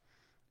dove.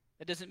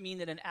 That doesn't mean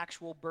that an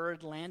actual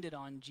bird landed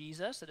on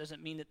Jesus. That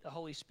doesn't mean that the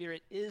Holy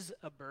Spirit is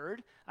a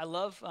bird. I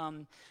love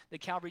the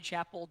Calvary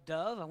Chapel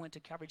dove. I went to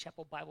Calvary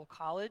Chapel Bible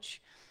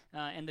College,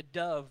 and the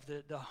dove,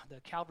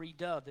 the Calvary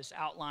dove, this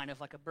outline of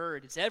like a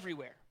bird, it's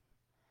everywhere.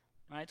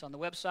 Right? It's on the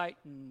website,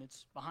 and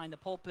it's behind the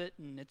pulpit,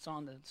 and it's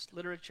on the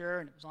literature,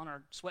 and it was on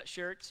our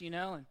sweatshirts,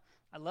 and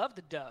I love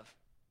the dove.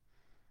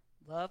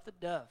 Love the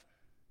dove.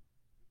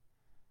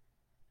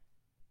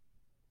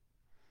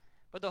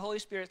 But the Holy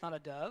Spirit's not a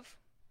dove.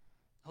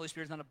 The Holy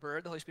Spirit's not a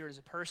bird. The Holy Spirit is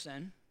a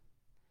person.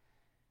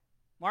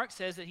 Mark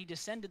says that he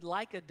descended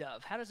like a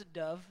dove. How does a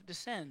dove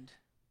descend?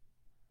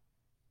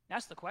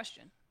 That's the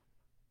question.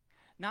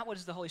 Not what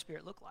does the Holy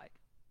Spirit look like.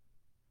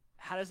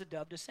 How does a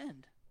dove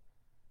descend?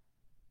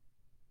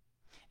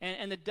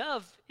 And the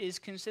dove is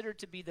considered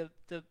to be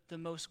the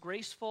most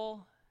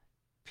graceful,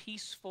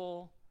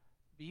 peaceful,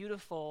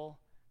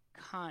 beautiful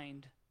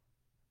kind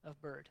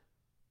of bird.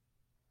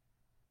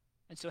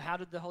 And so how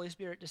did the Holy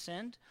Spirit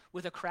descend?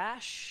 With a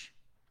crash?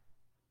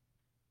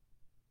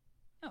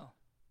 No.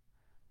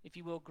 If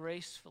you will,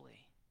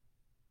 gracefully.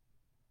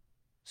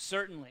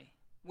 Certainly,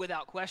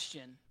 without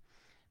question,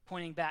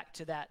 pointing back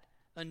to that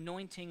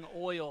anointing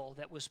oil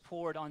that was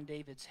poured on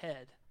David's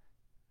head.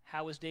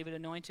 How was David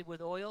anointed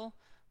with oil?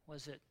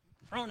 Was it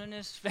thrown in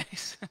his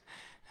face?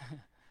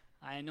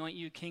 "I anoint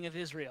you King of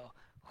Israel."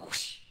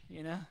 Whoosh,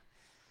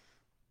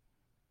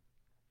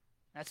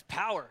 That's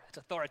power. It's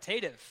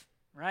authoritative.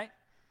 right?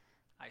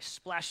 I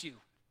splash you,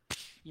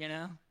 you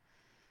know?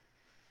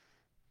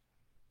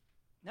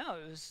 No,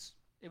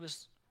 it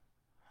was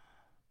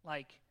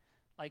like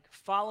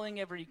following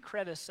every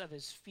crevice of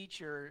his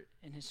feature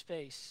in his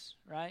face,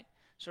 right?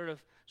 Sort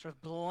of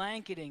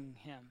blanketing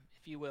him,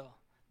 if you will.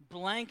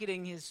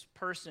 Blanketing his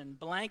person,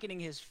 blanketing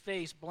his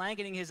face,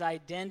 blanketing his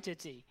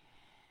identity.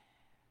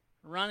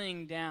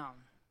 Running down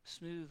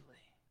smoothly.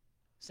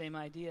 Same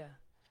idea.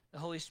 The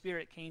Holy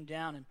Spirit came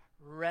down and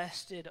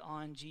rested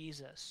on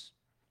Jesus,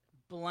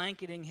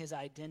 blanketing his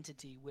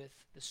identity with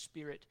the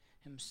Spirit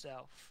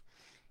himself.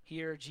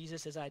 Here,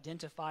 Jesus is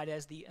identified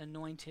as the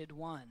Anointed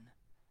One.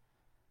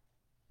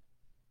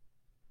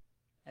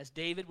 As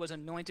David was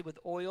anointed with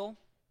oil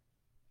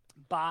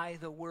by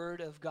the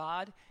word of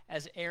God,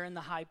 as Aaron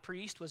the high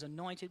priest was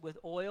anointed with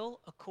oil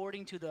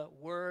according to the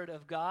word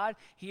of God,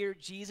 here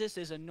Jesus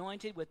is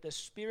anointed with the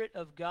Spirit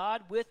of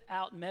God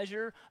without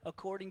measure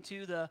according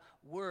to the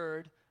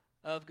word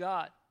of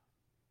God.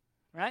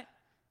 Right?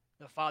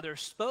 The Father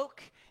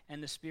spoke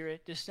and the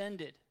Spirit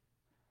descended.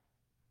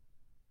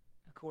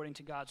 According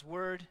to God's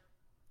word,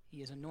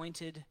 he is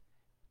anointed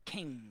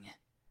king,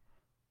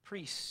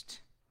 priest.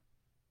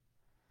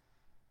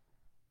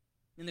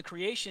 In the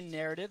creation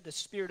narrative, the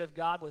Spirit of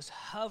God was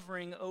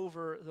hovering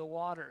over the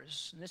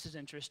waters. And this is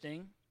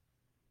interesting.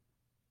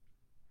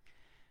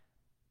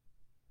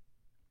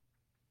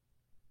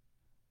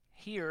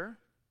 Here,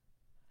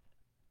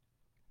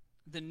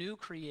 the new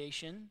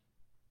creation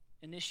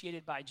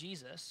initiated by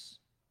Jesus,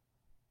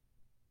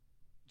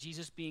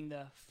 Jesus being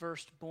the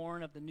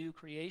firstborn of the new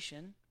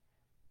creation,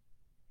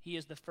 he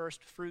is the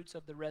first fruits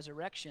of the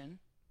resurrection.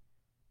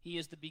 He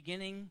is the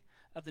beginning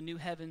of the new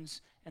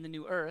heavens and the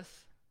new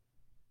earth.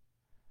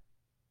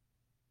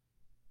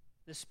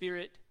 The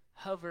Spirit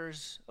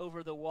hovers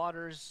over the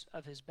waters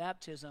of his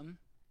baptism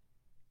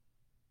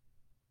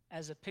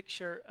as a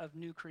picture of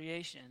new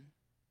creation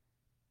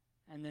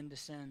and then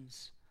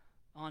descends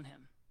on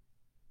him.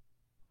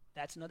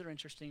 That's another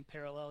interesting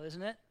parallel,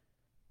 isn't it?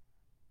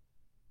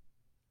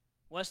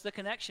 What's the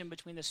connection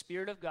between the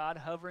Spirit of God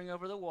hovering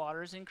over the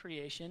waters in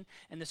creation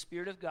and the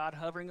Spirit of God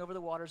hovering over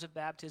the waters of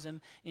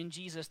baptism in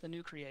Jesus, the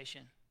new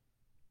creation?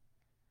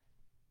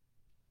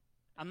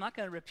 I'm not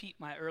going to repeat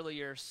my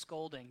earlier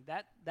scolding.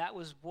 That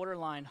was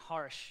borderline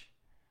harsh.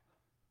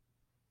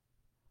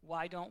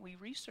 Why don't we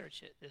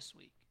research it this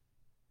week?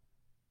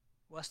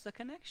 What's the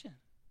connection?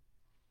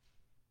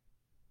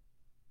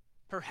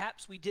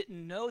 Perhaps we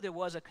didn't know there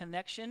was a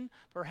connection.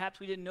 Perhaps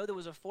we didn't know there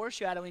was a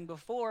foreshadowing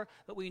before,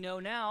 but we know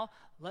now.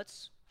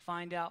 Let's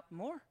find out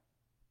more.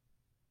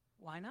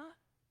 Why not?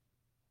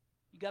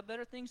 You got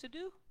better things to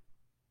do?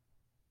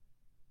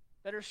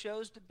 Better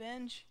shows to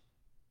binge?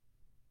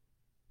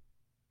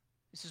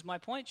 This is my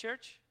point,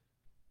 church.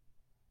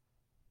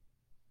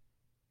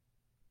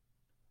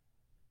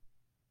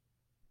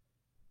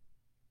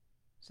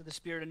 So the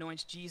Spirit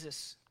anoints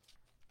Jesus,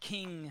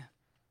 King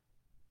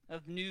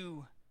of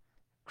new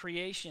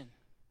creation.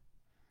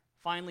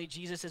 Finally,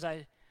 Jesus'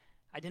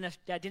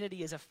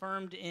 identity is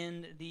affirmed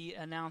in the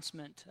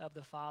announcement of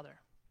the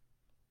Father.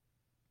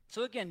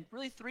 So again,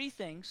 really three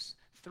things,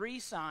 three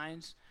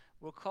signs.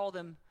 We'll call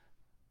them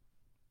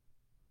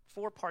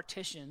four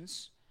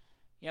partitions.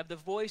 You have the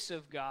voice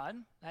of God,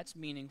 that's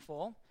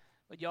meaningful,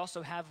 but you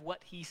also have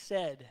what he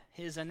said,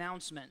 his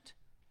announcement.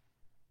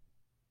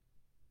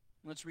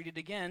 Let's read it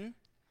again.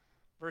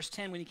 Verse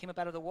 10, when he came up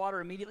out of the water,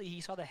 immediately he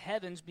saw the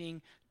heavens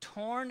being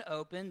torn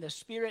open, the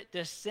Spirit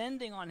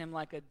descending on him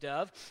like a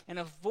dove, and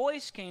a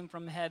voice came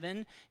from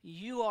heaven,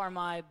 "You are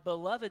my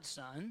beloved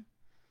Son,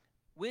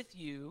 with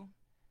you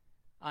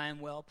I am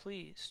well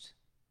pleased."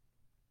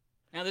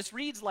 Now this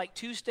reads like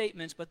two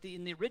statements, but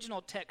in the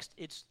original text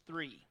it's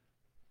three.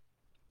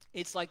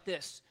 It's like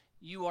this: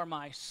 you are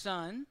my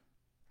Son,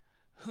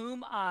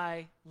 whom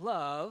I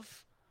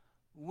love,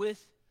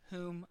 with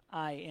whom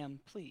I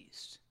am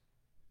pleased.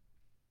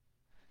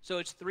 So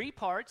it's three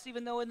parts,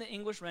 even though in the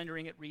English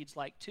rendering it reads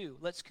like two.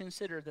 Let's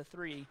consider the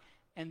three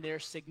and their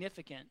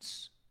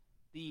significance.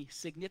 The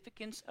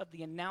significance of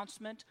the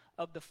announcement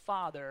of the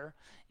Father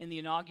in the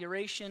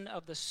inauguration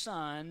of the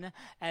Son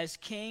as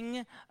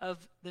King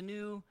of the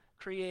new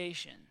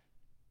creation.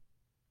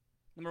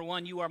 Number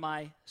one, you are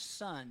my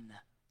Son.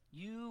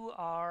 You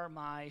are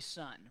my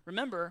Son.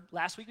 Remember,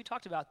 last week we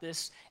talked about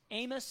this.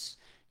 Amos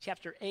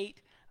chapter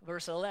 8,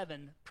 verse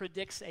 11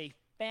 predicts a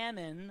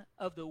famine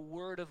of the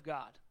Word of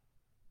God.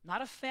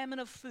 Not a famine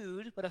of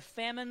food, but a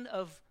famine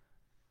of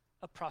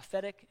a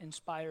prophetic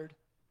inspired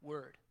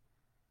word.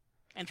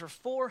 And for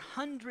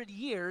 400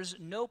 years,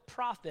 no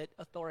prophet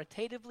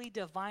authoritatively,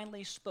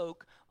 divinely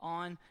spoke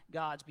on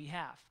God's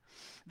behalf.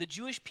 The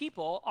Jewish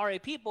people are a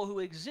people who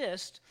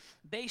exist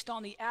based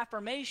on the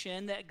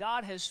affirmation that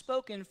God has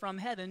spoken from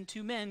heaven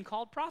to men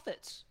called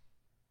prophets.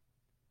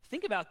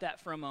 Think about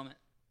that for a moment.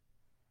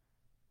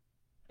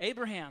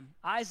 Abraham,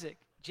 Isaac,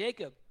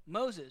 Jacob,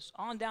 Moses,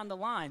 on down the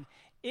line.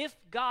 If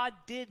God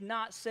did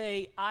not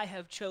say, "I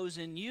have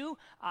chosen you,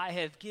 I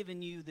have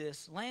given you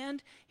this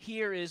land,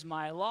 here is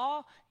my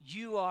law,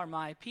 you are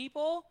my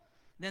people,"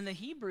 then the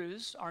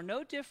Hebrews are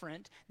no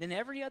different than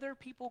every other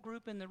people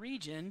group in the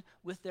region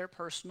with their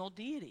personal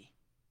deity.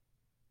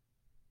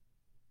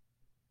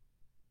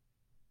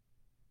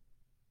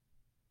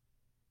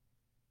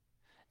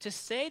 To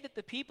say that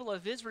the people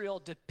of Israel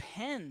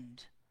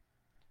depend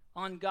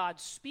on God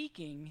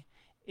speaking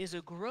is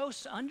a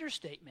gross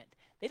understatement.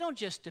 They don't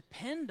just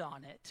depend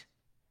on it,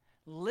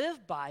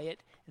 live by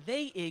it,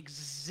 they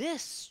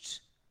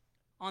exist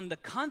on the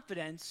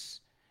confidence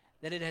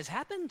that it has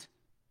happened.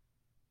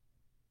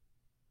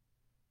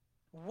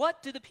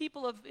 What do the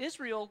people of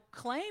Israel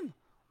claim?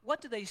 What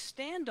do they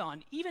stand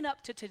on? Even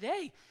up to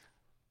today,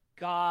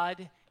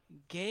 God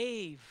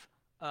gave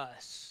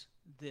us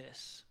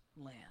this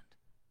land.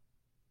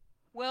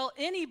 Well,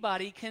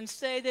 anybody can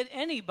say that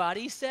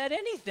anybody said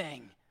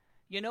anything.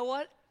 You know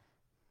what?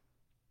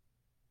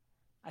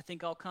 I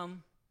think I'll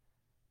come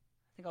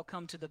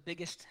to the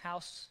biggest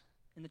house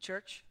in the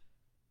church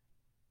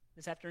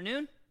this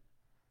afternoon.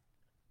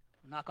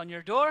 I'll knock on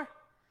your door,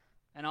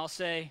 and I'll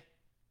say,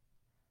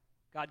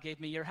 God gave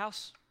me your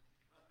house.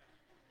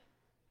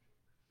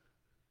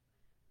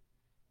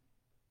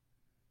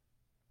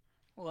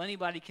 Well,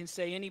 anybody can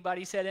say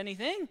anybody said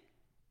anything.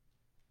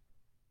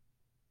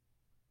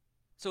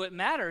 So it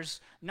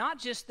matters not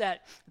just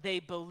that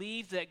they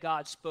believe that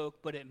God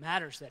spoke, but it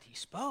matters that he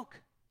spoke.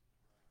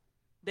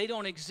 They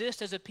don't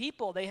exist as a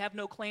people. They have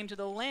no claim to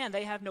the land.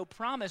 They have no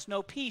promise,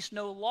 no peace,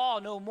 no law,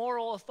 no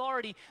moral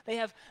authority. They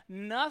have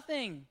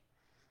nothing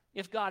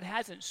if God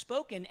hasn't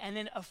spoken and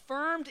then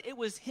affirmed it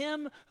was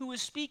him who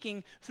was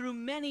speaking through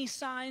many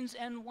signs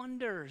and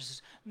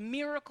wonders,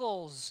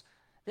 miracles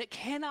that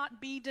cannot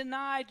be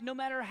denied no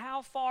matter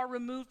how far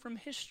removed from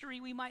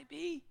history we might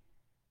be.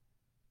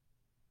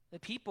 The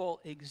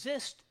people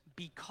exist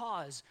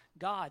because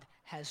God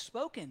has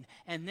spoken.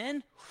 And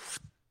then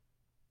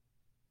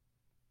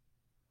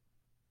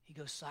he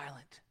goes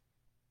silent.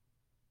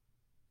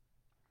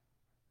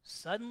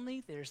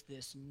 Suddenly there's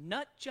this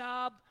nut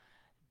job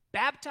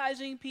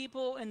baptizing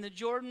people in the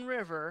Jordan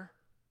River,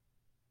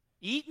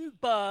 eating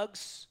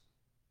bugs,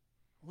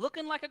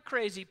 looking like a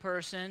crazy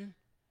person.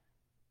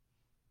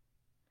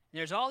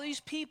 There's all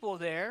these people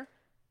there.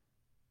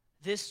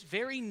 This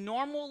very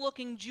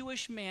normal-looking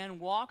Jewish man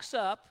walks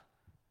up.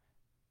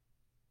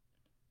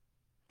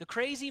 The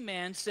crazy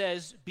man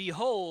says,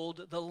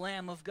 "Behold the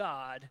Lamb of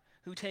God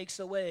who takes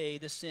away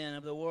the sin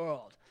of the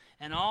world."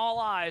 And all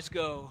eyes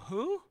go,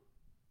 "Who?"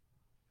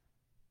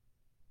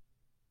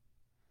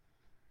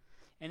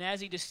 And as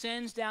he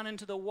descends down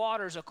into the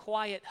waters, a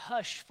quiet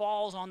hush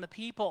falls on the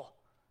people.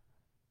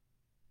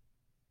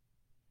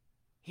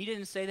 He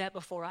didn't say that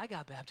before I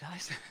got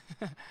baptized.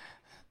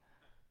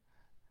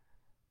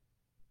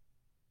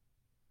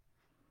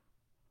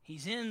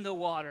 He's in the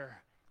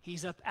water.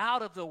 He's up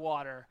out of the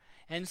water.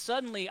 And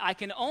suddenly, I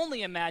can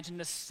only imagine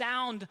the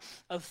sound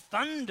of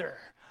thunder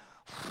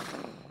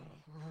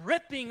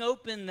ripping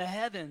open the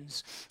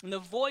heavens, and the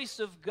voice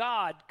of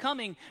God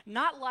coming,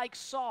 not like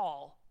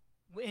Saul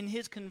in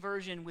his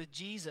conversion with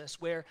Jesus,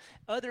 where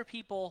other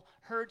people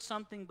heard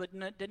something but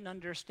didn't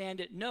understand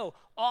it. No,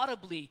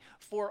 audibly,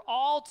 for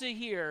all to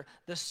hear,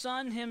 the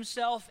Son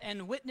himself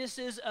and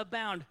witnesses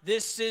abound.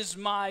 "This is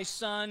my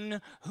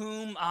Son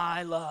whom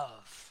I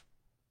love."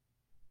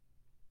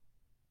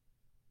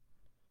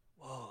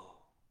 Whoa.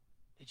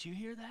 Did you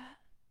hear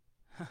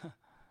that?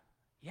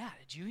 Yeah,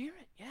 did you hear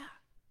it? Yeah.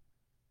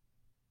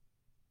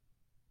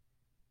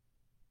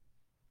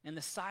 And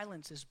the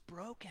silence is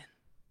broken.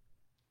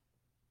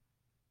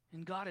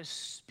 And God is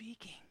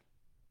speaking.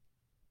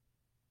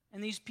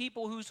 And these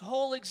people whose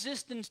whole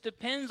existence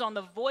depends on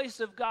the voice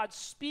of God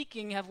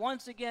speaking have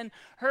once again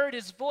heard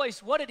his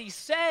voice. What did he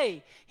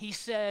say? He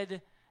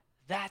said,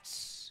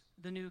 "That's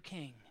the new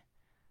king.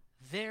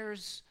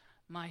 There's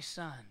my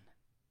Son."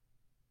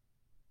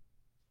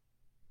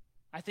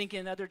 I think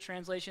in other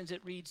translations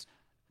it reads,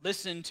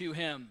 "Listen to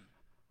him."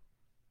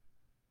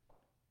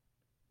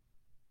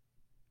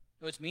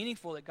 So it's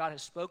meaningful that God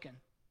has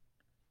spoken.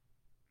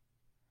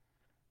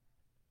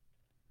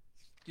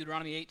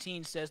 Deuteronomy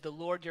 18 says, "The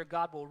Lord your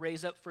God will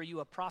raise up for you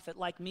a prophet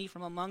like me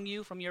from among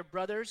you, from your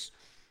brothers.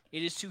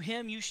 It is to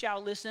him you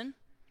shall listen.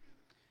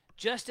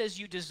 Just as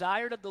you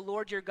desired of the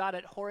Lord your God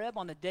at Horeb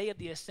on the day of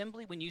the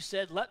assembly, when you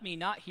said, 'Let me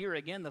not hear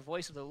again the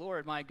voice of the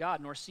Lord my God,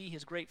 nor see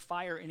his great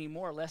fire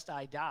anymore, lest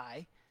I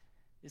die.'"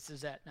 This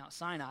is at Mount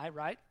Sinai,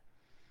 right?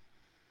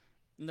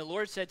 "And the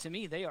Lord said to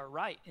me, 'They are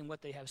right in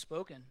what they have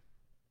spoken.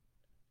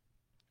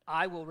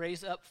 I will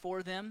raise up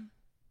for them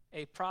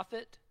a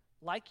prophet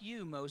like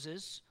you,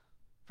 Moses,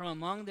 from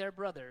among their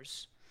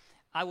brothers.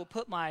 I will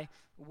put my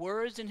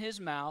words in his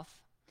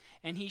mouth,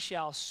 and he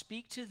shall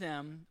speak to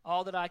them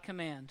all that I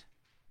command.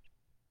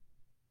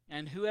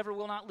 And whoever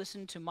will not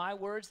listen to my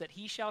words that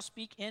he shall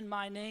speak in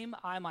my name,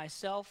 I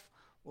myself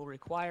will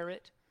require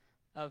it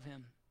of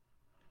him."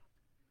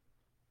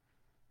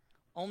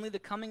 Only the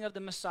coming of the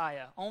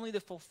Messiah, only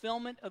the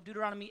fulfillment of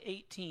Deuteronomy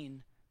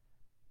 18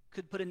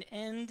 could put an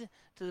end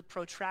to the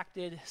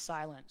protracted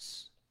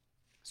silence.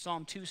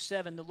 Psalm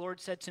 2:7, "The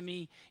Lord said to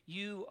me,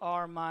 'You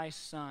are my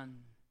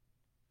son.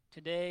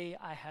 Today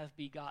I have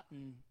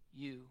begotten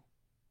you.'"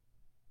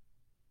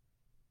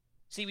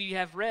 See, we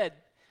have read,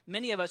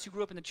 many of us who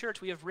grew up in the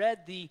church, we have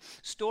read the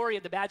story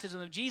of the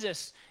baptism of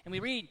Jesus, and we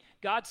read,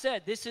 God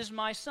said, "This is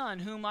my Son,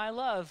 whom I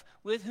love,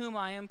 with whom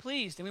I am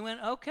pleased." And we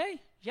went,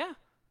 okay, yeah.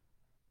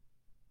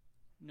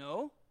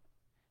 No.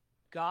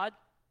 God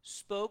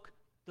spoke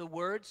the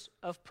words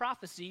of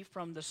prophecy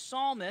from the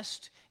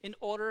psalmist in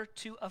order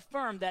to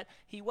affirm that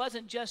he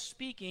wasn't just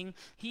speaking,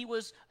 he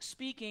was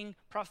speaking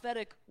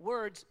prophetic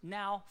words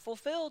now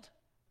fulfilled.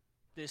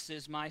 This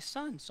is my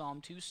Son,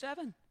 Psalm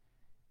 2:7.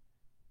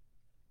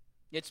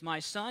 It's my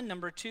Son,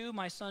 number 2,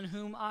 my Son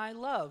whom I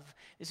love.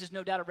 This is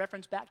no doubt a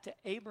reference back to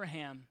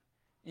Abraham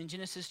in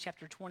Genesis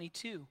chapter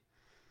 22.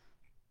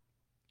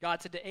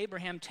 God said to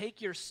Abraham,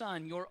 "Take your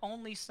son, your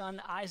only son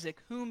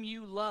Isaac, whom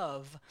you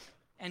love,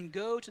 and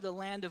go to the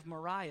land of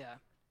Moriah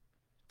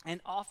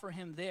and offer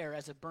him there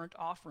as a burnt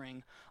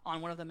offering on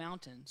one of the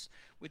mountains,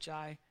 which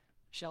I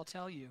shall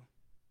tell you."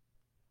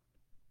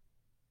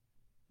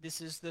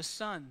 This is the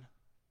Son.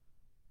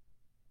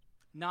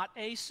 Not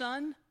a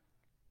son,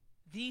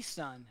 the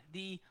Son,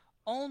 the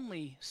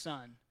only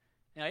Son.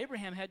 Now,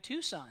 Abraham had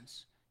 2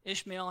 sons,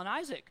 Ishmael and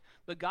Isaac,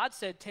 but God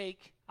said,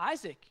 "Take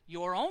Isaac,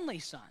 your only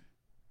son."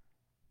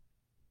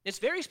 It's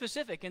very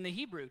specific in the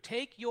Hebrew.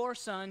 Take your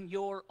son,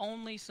 your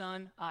only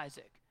son,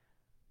 Isaac.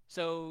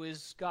 So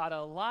is God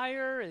a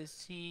liar?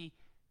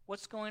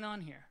 What's going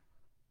on here?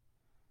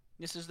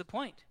 This is the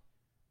point.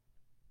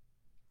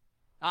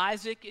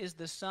 Isaac is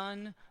the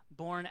son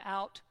born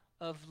out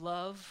of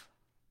love,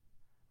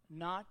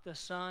 not the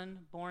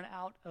son born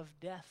out of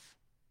death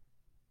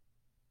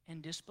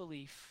and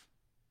disbelief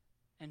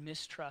and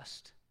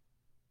mistrust.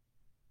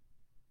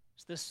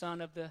 It's the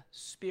son of the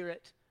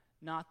Spirit,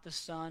 not the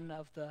son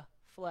of the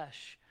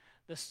flesh.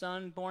 The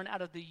son born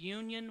out of the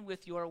union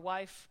with your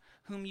wife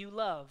whom you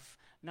love,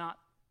 not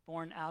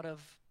born out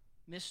of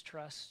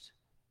mistrust,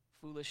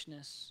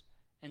 foolishness,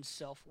 and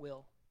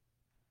self-will.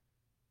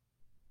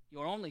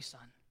 Your only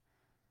son.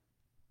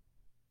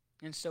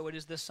 And so it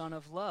is the Son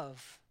of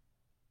love.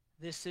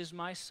 This is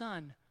my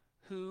Son,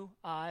 who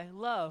I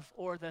love,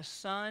 or the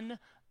Son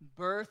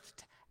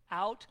birthed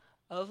out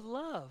of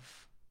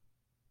love.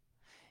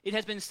 It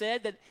has been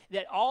said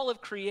that all of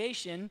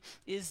creation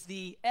is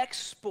the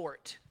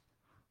export,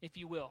 if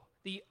you will,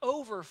 the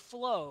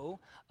overflow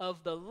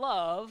of the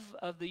love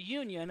of the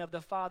union of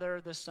the Father,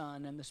 the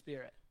Son, and the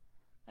Spirit.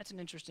 That's an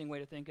interesting way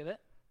to think of it.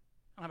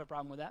 I don't have a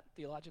problem with that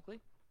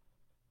theologically.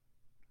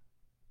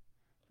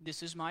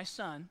 This is my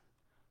Son,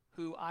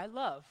 who I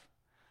love,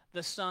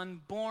 the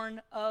Son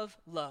born of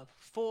love.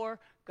 For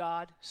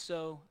God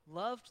so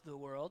loved the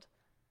world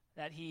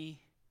that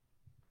he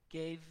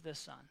gave the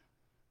Son.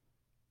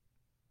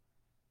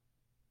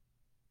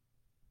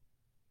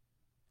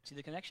 See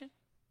the connection?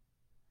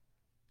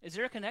 Is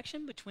there a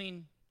connection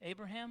between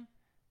Abraham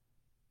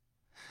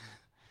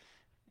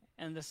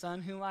and the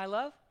Son whom I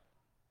love?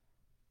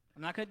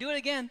 I'm not going to do it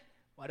again.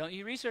 Why don't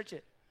you research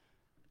it?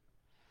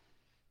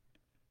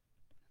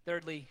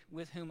 Thirdly,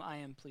 with whom I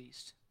am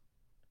pleased.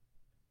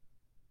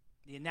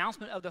 The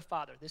announcement of the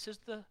Father. This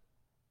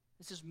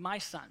is my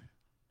Son,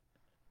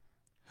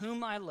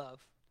 whom I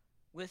love,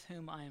 with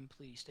whom I am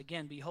pleased.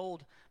 Again,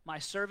 behold, my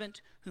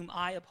servant whom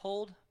I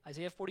uphold.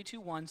 Isaiah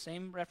 42:1,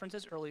 same reference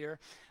as earlier.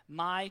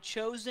 My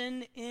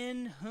chosen,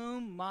 in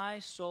whom my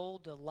soul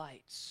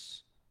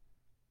delights.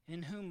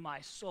 In whom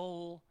my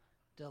soul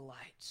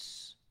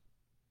delights.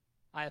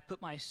 I have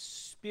put my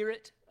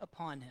Spirit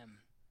upon him.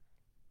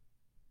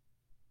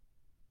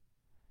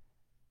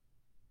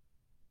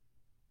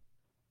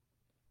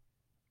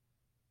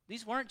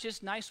 These weren't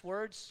just nice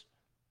words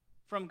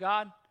from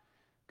God.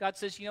 God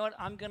says, you know what,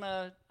 I'm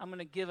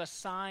gonna give a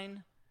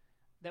sign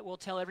that will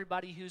tell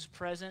everybody who's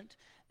present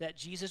that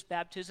Jesus'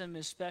 baptism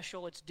is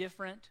special, it's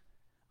different.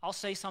 I'll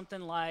say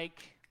something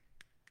like,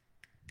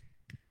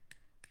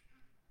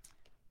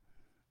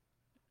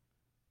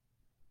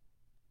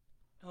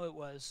 it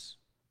was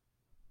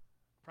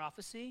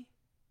prophecy,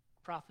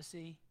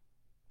 prophecy,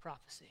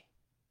 prophecy.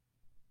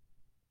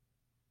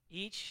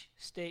 Each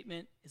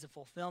statement is a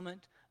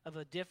fulfillment of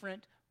a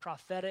different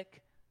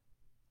prophetic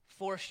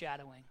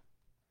foreshadowing.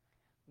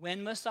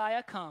 When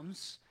Messiah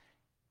comes,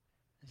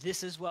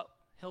 this is what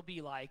he'll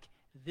be like.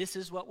 This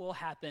is what will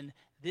happen.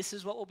 This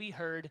is what will be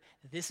heard.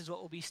 This is what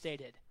will be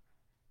stated.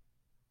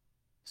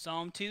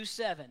 Psalm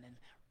 2:7 and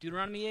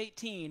Deuteronomy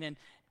 18 and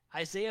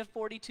Isaiah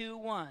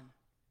 42:1.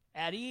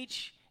 At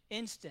each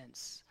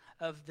instance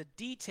of the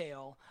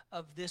detail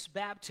of this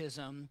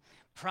baptism,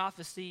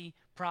 prophecy,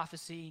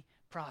 prophecy,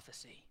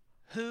 prophecy.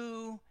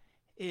 Who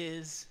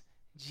is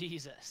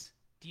Jesus?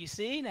 Do you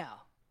see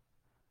now?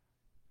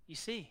 You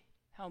see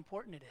how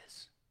important it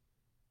is.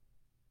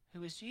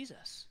 Who is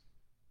Jesus?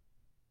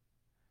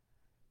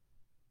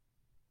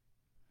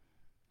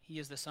 He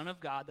is the Son of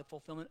God, the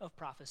fulfillment of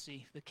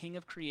prophecy, the King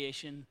of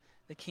creation,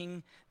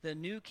 the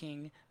new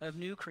King of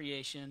new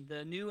creation,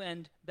 the new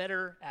and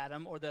better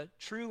Adam, or the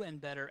true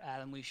and better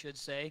Adam, we should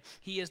say.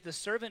 He is the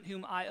servant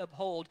whom I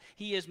uphold.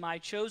 He is my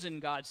chosen,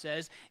 God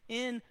says,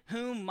 in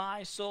whom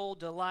my soul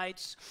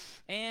delights,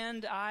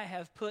 and I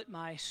have put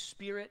my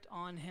Spirit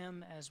on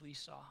him, as we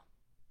saw.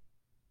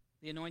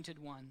 The Anointed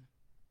One,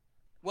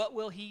 What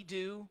will he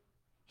do?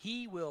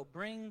 He will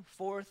bring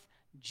forth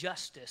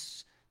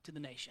justice to the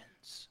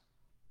nations.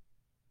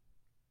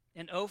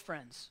 And oh,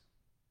 friends,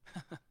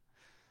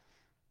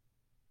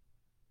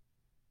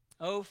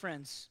 oh,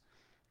 friends,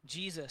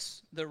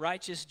 Jesus, the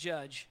righteous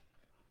judge,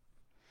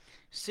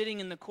 sitting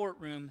in the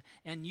courtroom,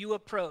 and you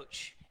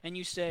approach and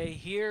you say,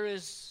 here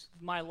is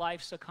my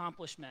life's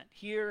accomplishment.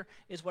 Here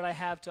is what I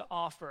have to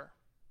offer.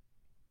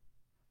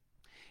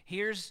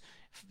 Here's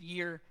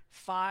year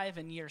 5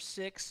 and year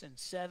 6 and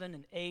 7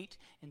 and 8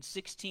 and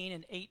 16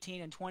 and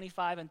 18 and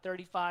 25 and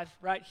 35,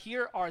 right?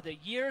 Here are the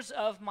years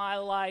of my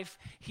life.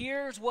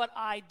 Here's what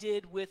I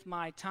did with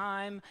my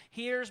time.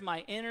 Here's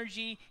my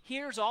energy.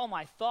 Here's all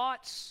my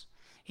thoughts.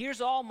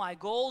 Here's all my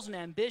goals and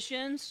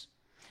ambitions.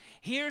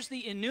 Here's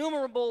the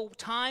innumerable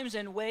times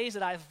and ways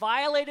that I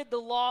violated the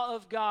law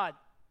of God.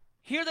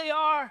 Here they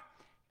are.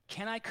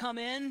 Can I come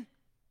in?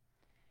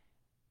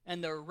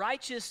 And the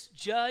righteous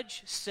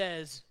judge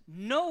says,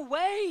 no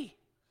way.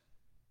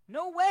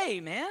 No way,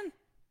 man.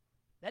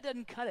 That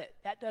doesn't cut it.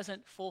 That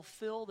doesn't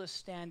fulfill the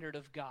standard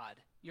of God.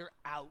 You're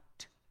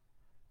out.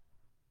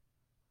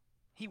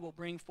 He will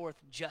bring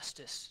forth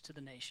justice to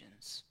the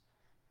nations.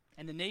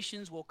 And the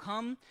nations will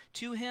come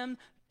to him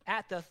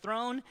at the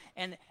throne,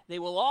 and they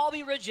will all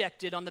be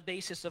rejected on the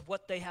basis of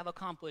what they have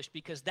accomplished,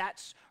 because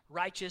that's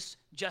righteous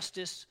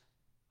justice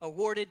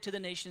awarded to the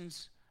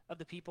nations of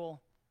the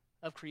people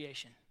of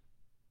creation.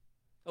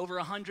 Over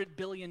 100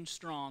 billion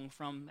strong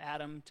from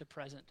Adam to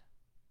present.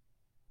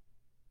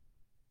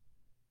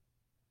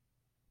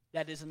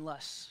 That is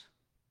unless,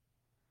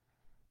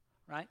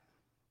 right?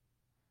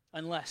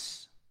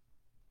 Unless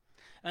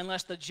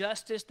the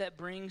justice that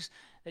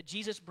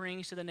Jesus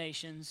brings to the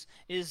nations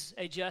is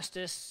a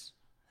justice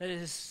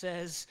that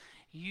says,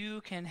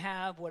 you can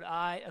have what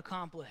I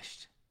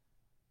accomplished.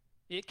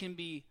 It can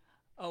be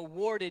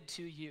awarded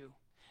to you.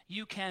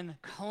 You can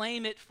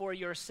claim it for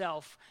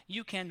yourself.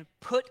 You can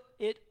put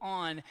it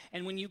on.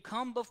 And when you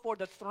come before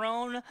the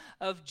throne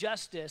of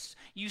justice,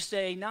 you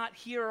say, not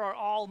here are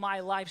all my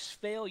life's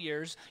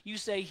failures. You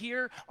say,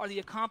 here are the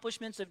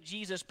accomplishments of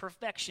Jesus'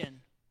 perfection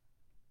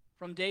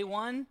from day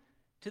one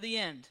to the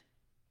end.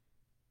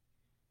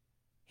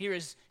 Here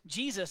is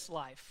Jesus'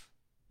 life,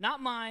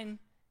 not mine.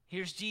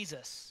 Here's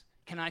Jesus.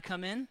 Can I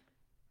come in?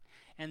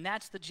 And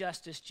that's the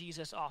justice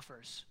Jesus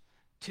offers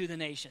to the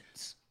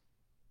nations.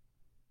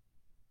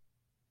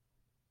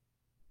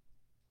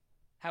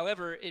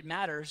 However, it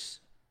matters.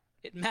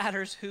 It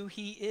matters who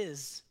he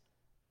is.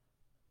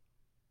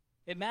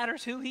 It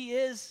matters who he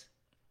is.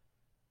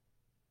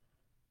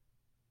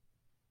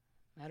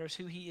 It matters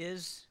who he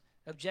is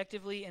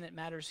objectively, and it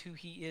matters who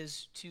he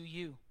is to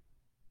you.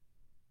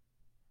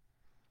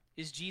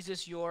 Is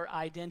Jesus your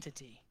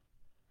identity?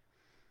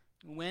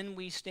 When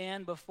we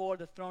stand before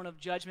the throne of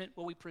judgment,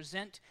 will we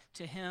present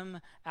to him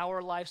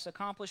our life's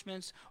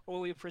accomplishments, or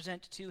will we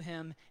present to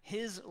him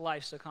his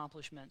life's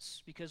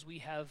accomplishments because we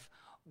have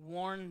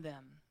worn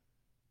them?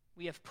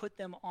 We have put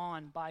them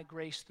on by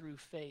grace through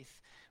faith.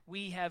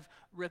 We have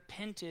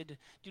repented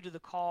due to the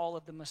call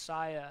of the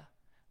Messiah.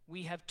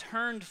 We have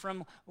turned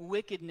from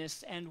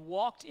wickedness and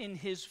walked in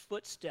his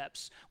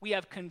footsteps. We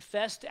have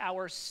confessed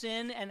our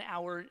sin and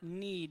our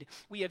need.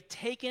 We have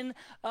taken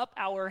up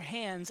our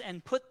hands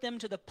and put them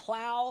to the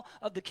plow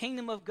of the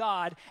kingdom of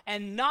God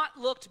and not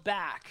looked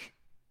back.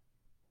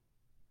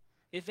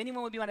 If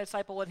anyone would be my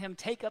disciple, let him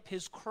take up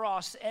his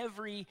cross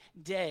every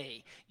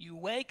day. You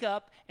wake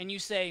up and you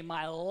say,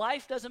 my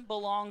life doesn't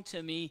belong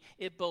to me,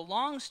 it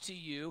belongs to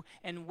you.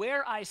 And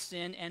where I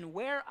sin and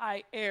where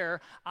I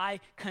err, I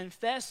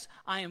confess,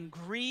 I am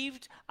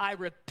grieved, I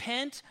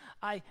repent,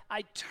 I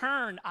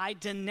turn, I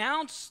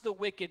denounce the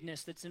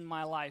wickedness that's in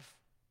my life,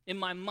 in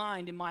my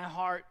mind, in my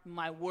heart, in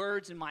my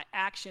words, in my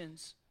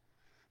actions,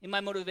 in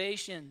my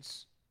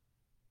motivations.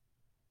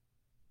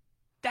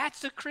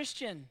 That's a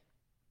Christian.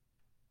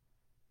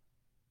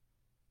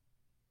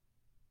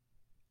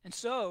 And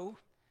so,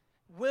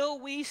 will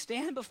we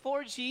stand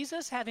before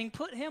Jesus having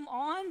put him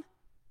on?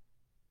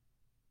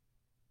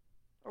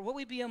 Or will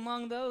we be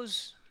among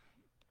those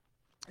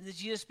that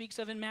Jesus speaks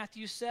of in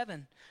Matthew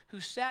 7, who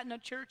sat in a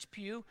church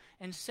pew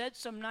and said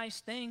some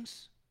nice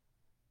things,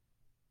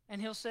 and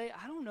he'll say,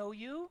 I don't know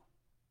you.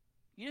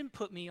 You didn't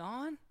put me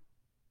on.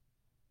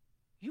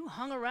 You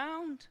hung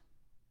around.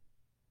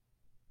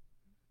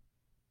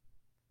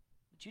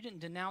 But you didn't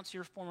denounce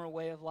your former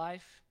way of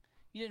life.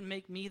 You didn't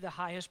make me the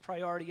highest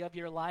priority of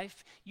your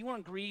life. You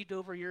weren't grieved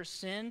over your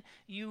sin.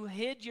 You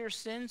hid your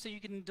sin so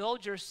you could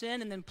indulge your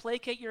sin and then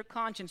placate your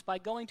conscience by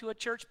going to a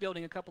church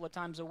building a couple of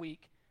times a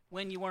week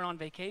when you weren't on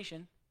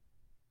vacation.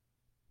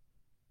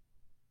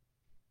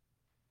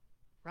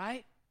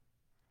 Right?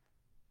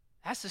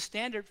 That's the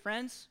standard,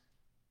 friends.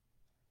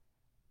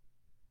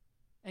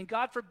 And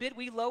God forbid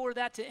we lower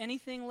that to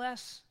anything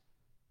less.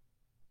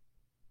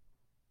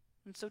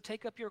 And so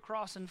take up your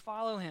cross and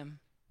follow him.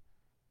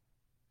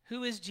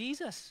 Who is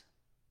Jesus?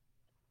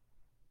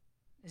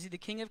 Is he the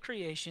King of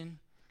creation?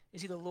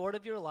 Is he the Lord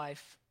of your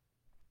life?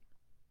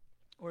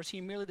 Or is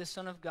he merely the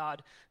Son of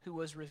God who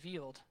was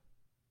revealed?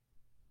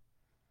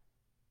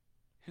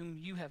 whom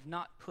you have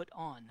not put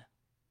on.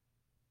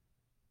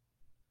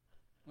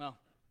 Well,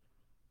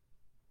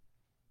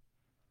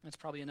 that's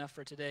probably enough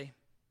for today.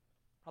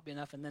 Probably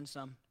enough and then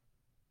some.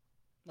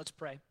 Let's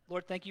pray.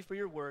 Lord, thank you for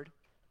your word.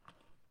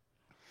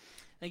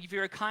 Thank you for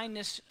your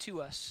kindness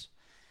to us,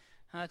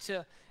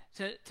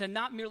 to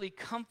not merely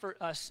comfort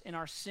us in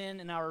our sin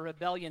and our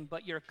rebellion,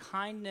 but your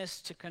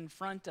kindness to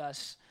confront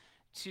us,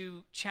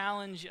 to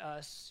challenge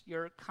us,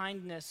 your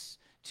kindness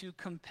to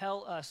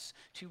compel us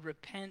to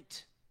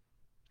repent,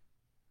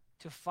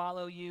 to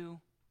follow you,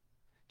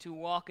 to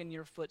walk in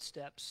your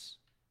footsteps.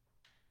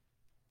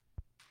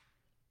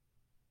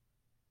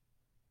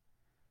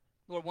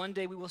 Lord, one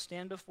day we will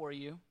stand before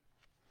you,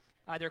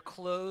 either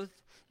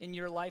clothed in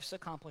your life's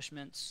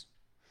accomplishments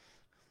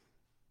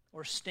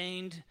or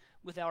stained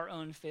with our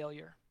own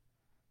failure.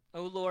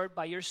 O Lord,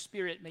 by your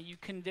Spirit, may you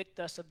convict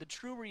us of the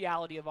true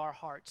reality of our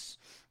hearts,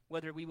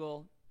 whether we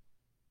will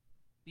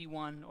be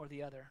one or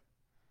the other,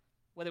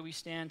 whether we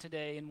stand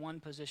today in one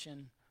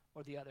position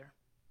or the other.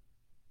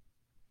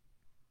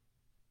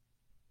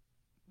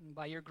 And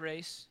by your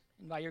grace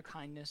and by your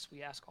kindness,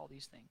 we ask all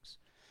these things.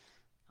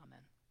 Amen.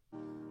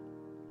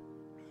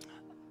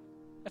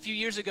 A few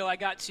years ago, I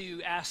got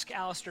to ask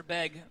Alistair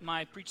Begg,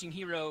 my preaching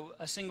hero,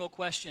 a single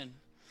question.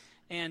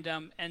 And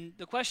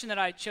the question that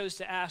I chose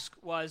to ask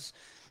was,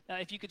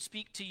 if you could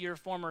speak to your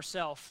former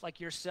self, like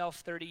yourself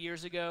 30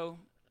 years ago,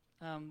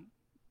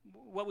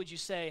 what would you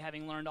say,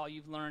 having learned all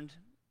you've learned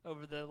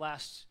over the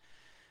last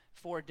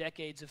 4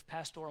 decades of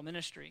pastoral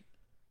ministry?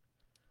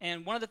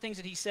 And one of the things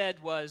that he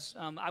said was,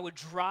 I would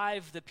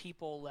drive the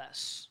people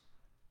less.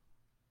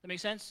 Does that make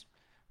sense?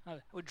 I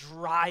would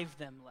drive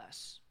them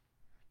less.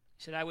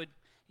 He said, I would,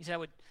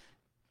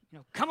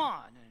 come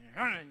on,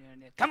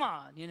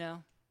 you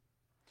know.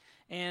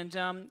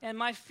 And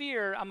my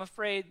fear, I'm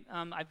afraid,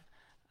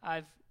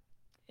 I've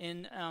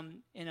in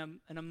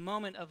a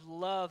moment of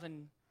love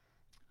and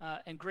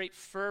great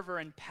fervor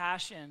and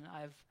passion,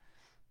 I've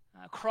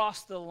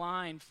crossed the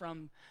line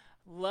from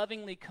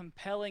lovingly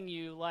compelling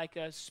you like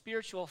a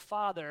spiritual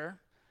father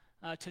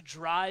to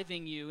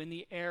driving you in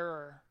the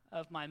error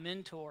of my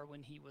mentor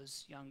when he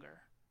was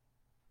younger.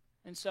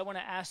 And so I want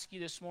to ask you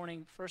this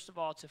morning, first of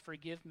all, to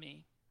forgive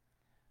me.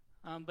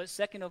 But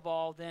second of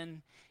all,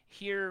 then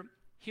hear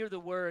the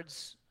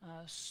words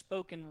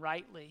spoken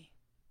rightly.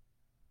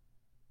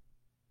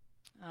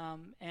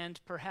 And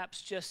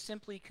perhaps just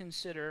simply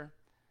consider,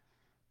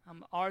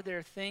 are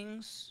there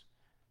things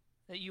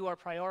that you are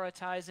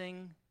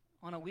prioritizing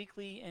on a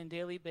weekly and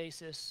daily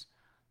basis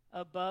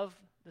above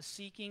the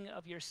seeking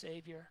of your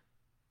Savior?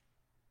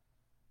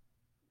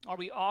 Are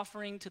we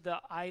offering to the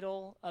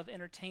idol of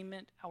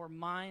entertainment our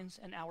minds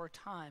and our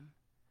time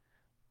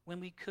when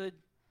we could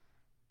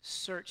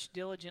search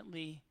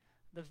diligently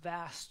the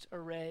vast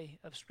array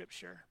of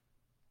Scripture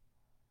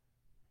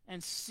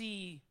and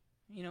see,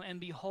 and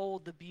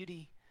behold the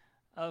beauty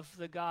of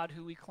the God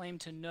who we claim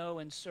to know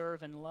and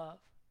serve and love?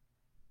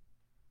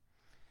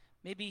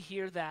 Maybe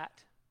hear that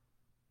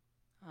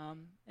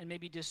and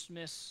maybe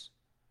dismiss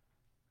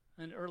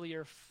an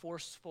earlier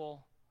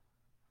forceful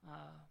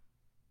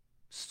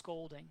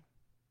scolding.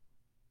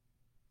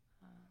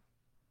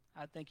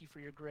 I thank you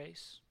for your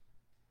grace.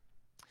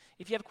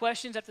 If you have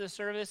questions after the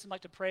service and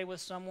like to pray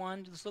with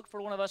someone, just look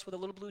for one of us with a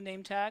little blue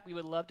name tag. We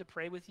would love to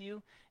pray with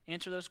you,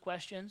 answer those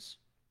questions.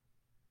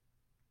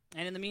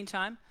 And in the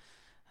meantime,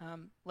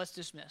 let's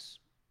dismiss.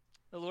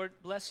 The Lord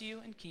bless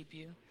you and keep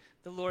you.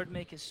 The Lord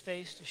make his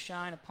face to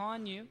shine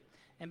upon you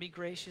and be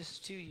gracious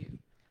to you.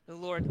 The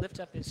Lord lift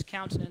up his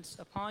countenance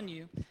upon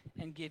you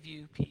and give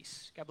you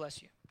peace. God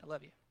bless you. I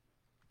love you.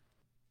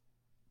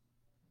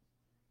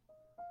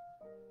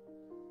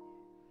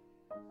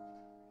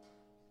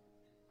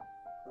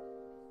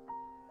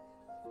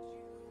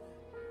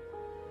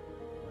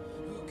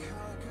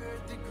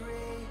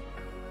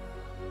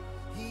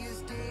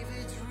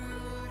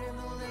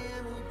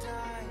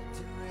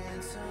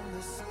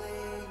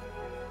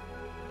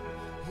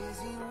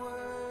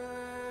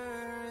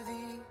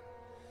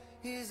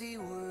 Is he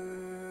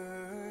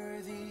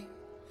worthy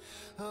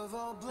of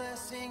all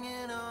blessing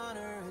and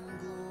honor and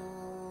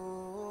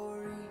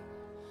glory?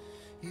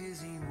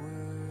 Is he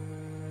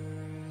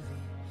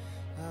worthy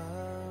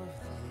of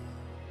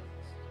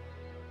this?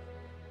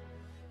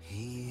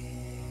 He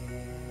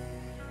is.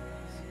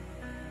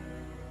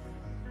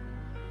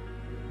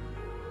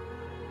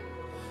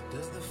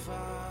 Does the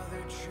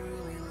Father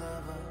truly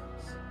love us?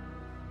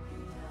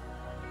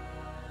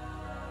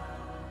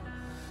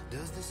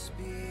 Does the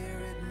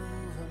Spirit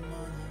move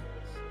among us?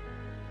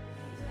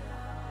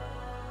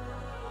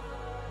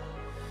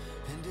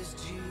 And is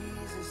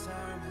Jesus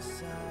our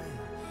Messiah?